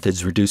 Other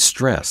methods reduce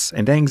stress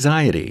and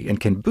anxiety and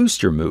can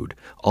boost your mood,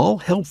 all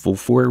helpful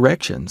for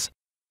erections.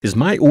 Is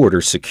my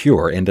order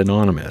secure and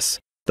anonymous?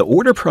 The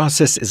order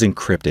process is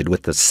encrypted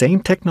with the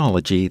same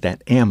technology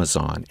that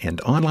Amazon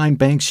and online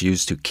banks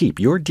use to keep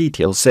your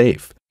details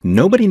safe.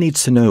 Nobody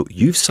needs to know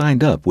you've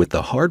signed up with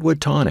the Hardwood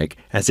Tonic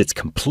as it's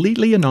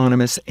completely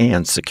anonymous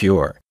and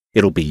secure.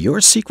 It'll be your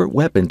secret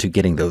weapon to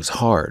getting those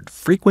hard,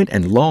 frequent,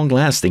 and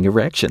long-lasting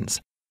erections.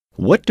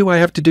 What do I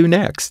have to do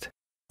next?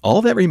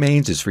 All that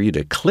remains is for you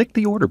to click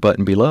the order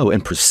button below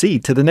and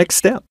proceed to the next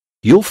step.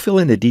 You'll fill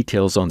in the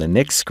details on the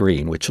next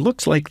screen, which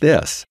looks like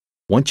this.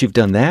 Once you've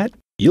done that,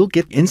 you'll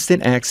get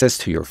instant access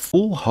to your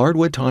full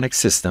Hardwood Tonic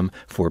system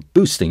for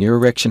boosting your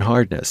erection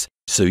hardness,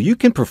 so you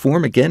can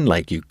perform again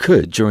like you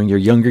could during your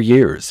younger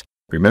years.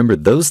 Remember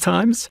those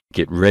times?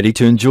 Get ready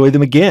to enjoy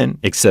them again,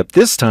 except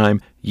this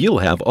time, you'll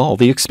have all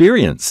the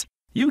experience.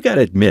 You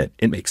gotta admit,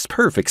 it makes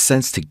perfect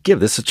sense to give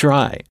this a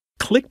try.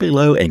 Click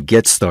below and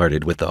get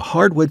started with the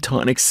Hardwood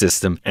Tonic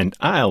system, and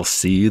I'll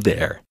see you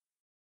there.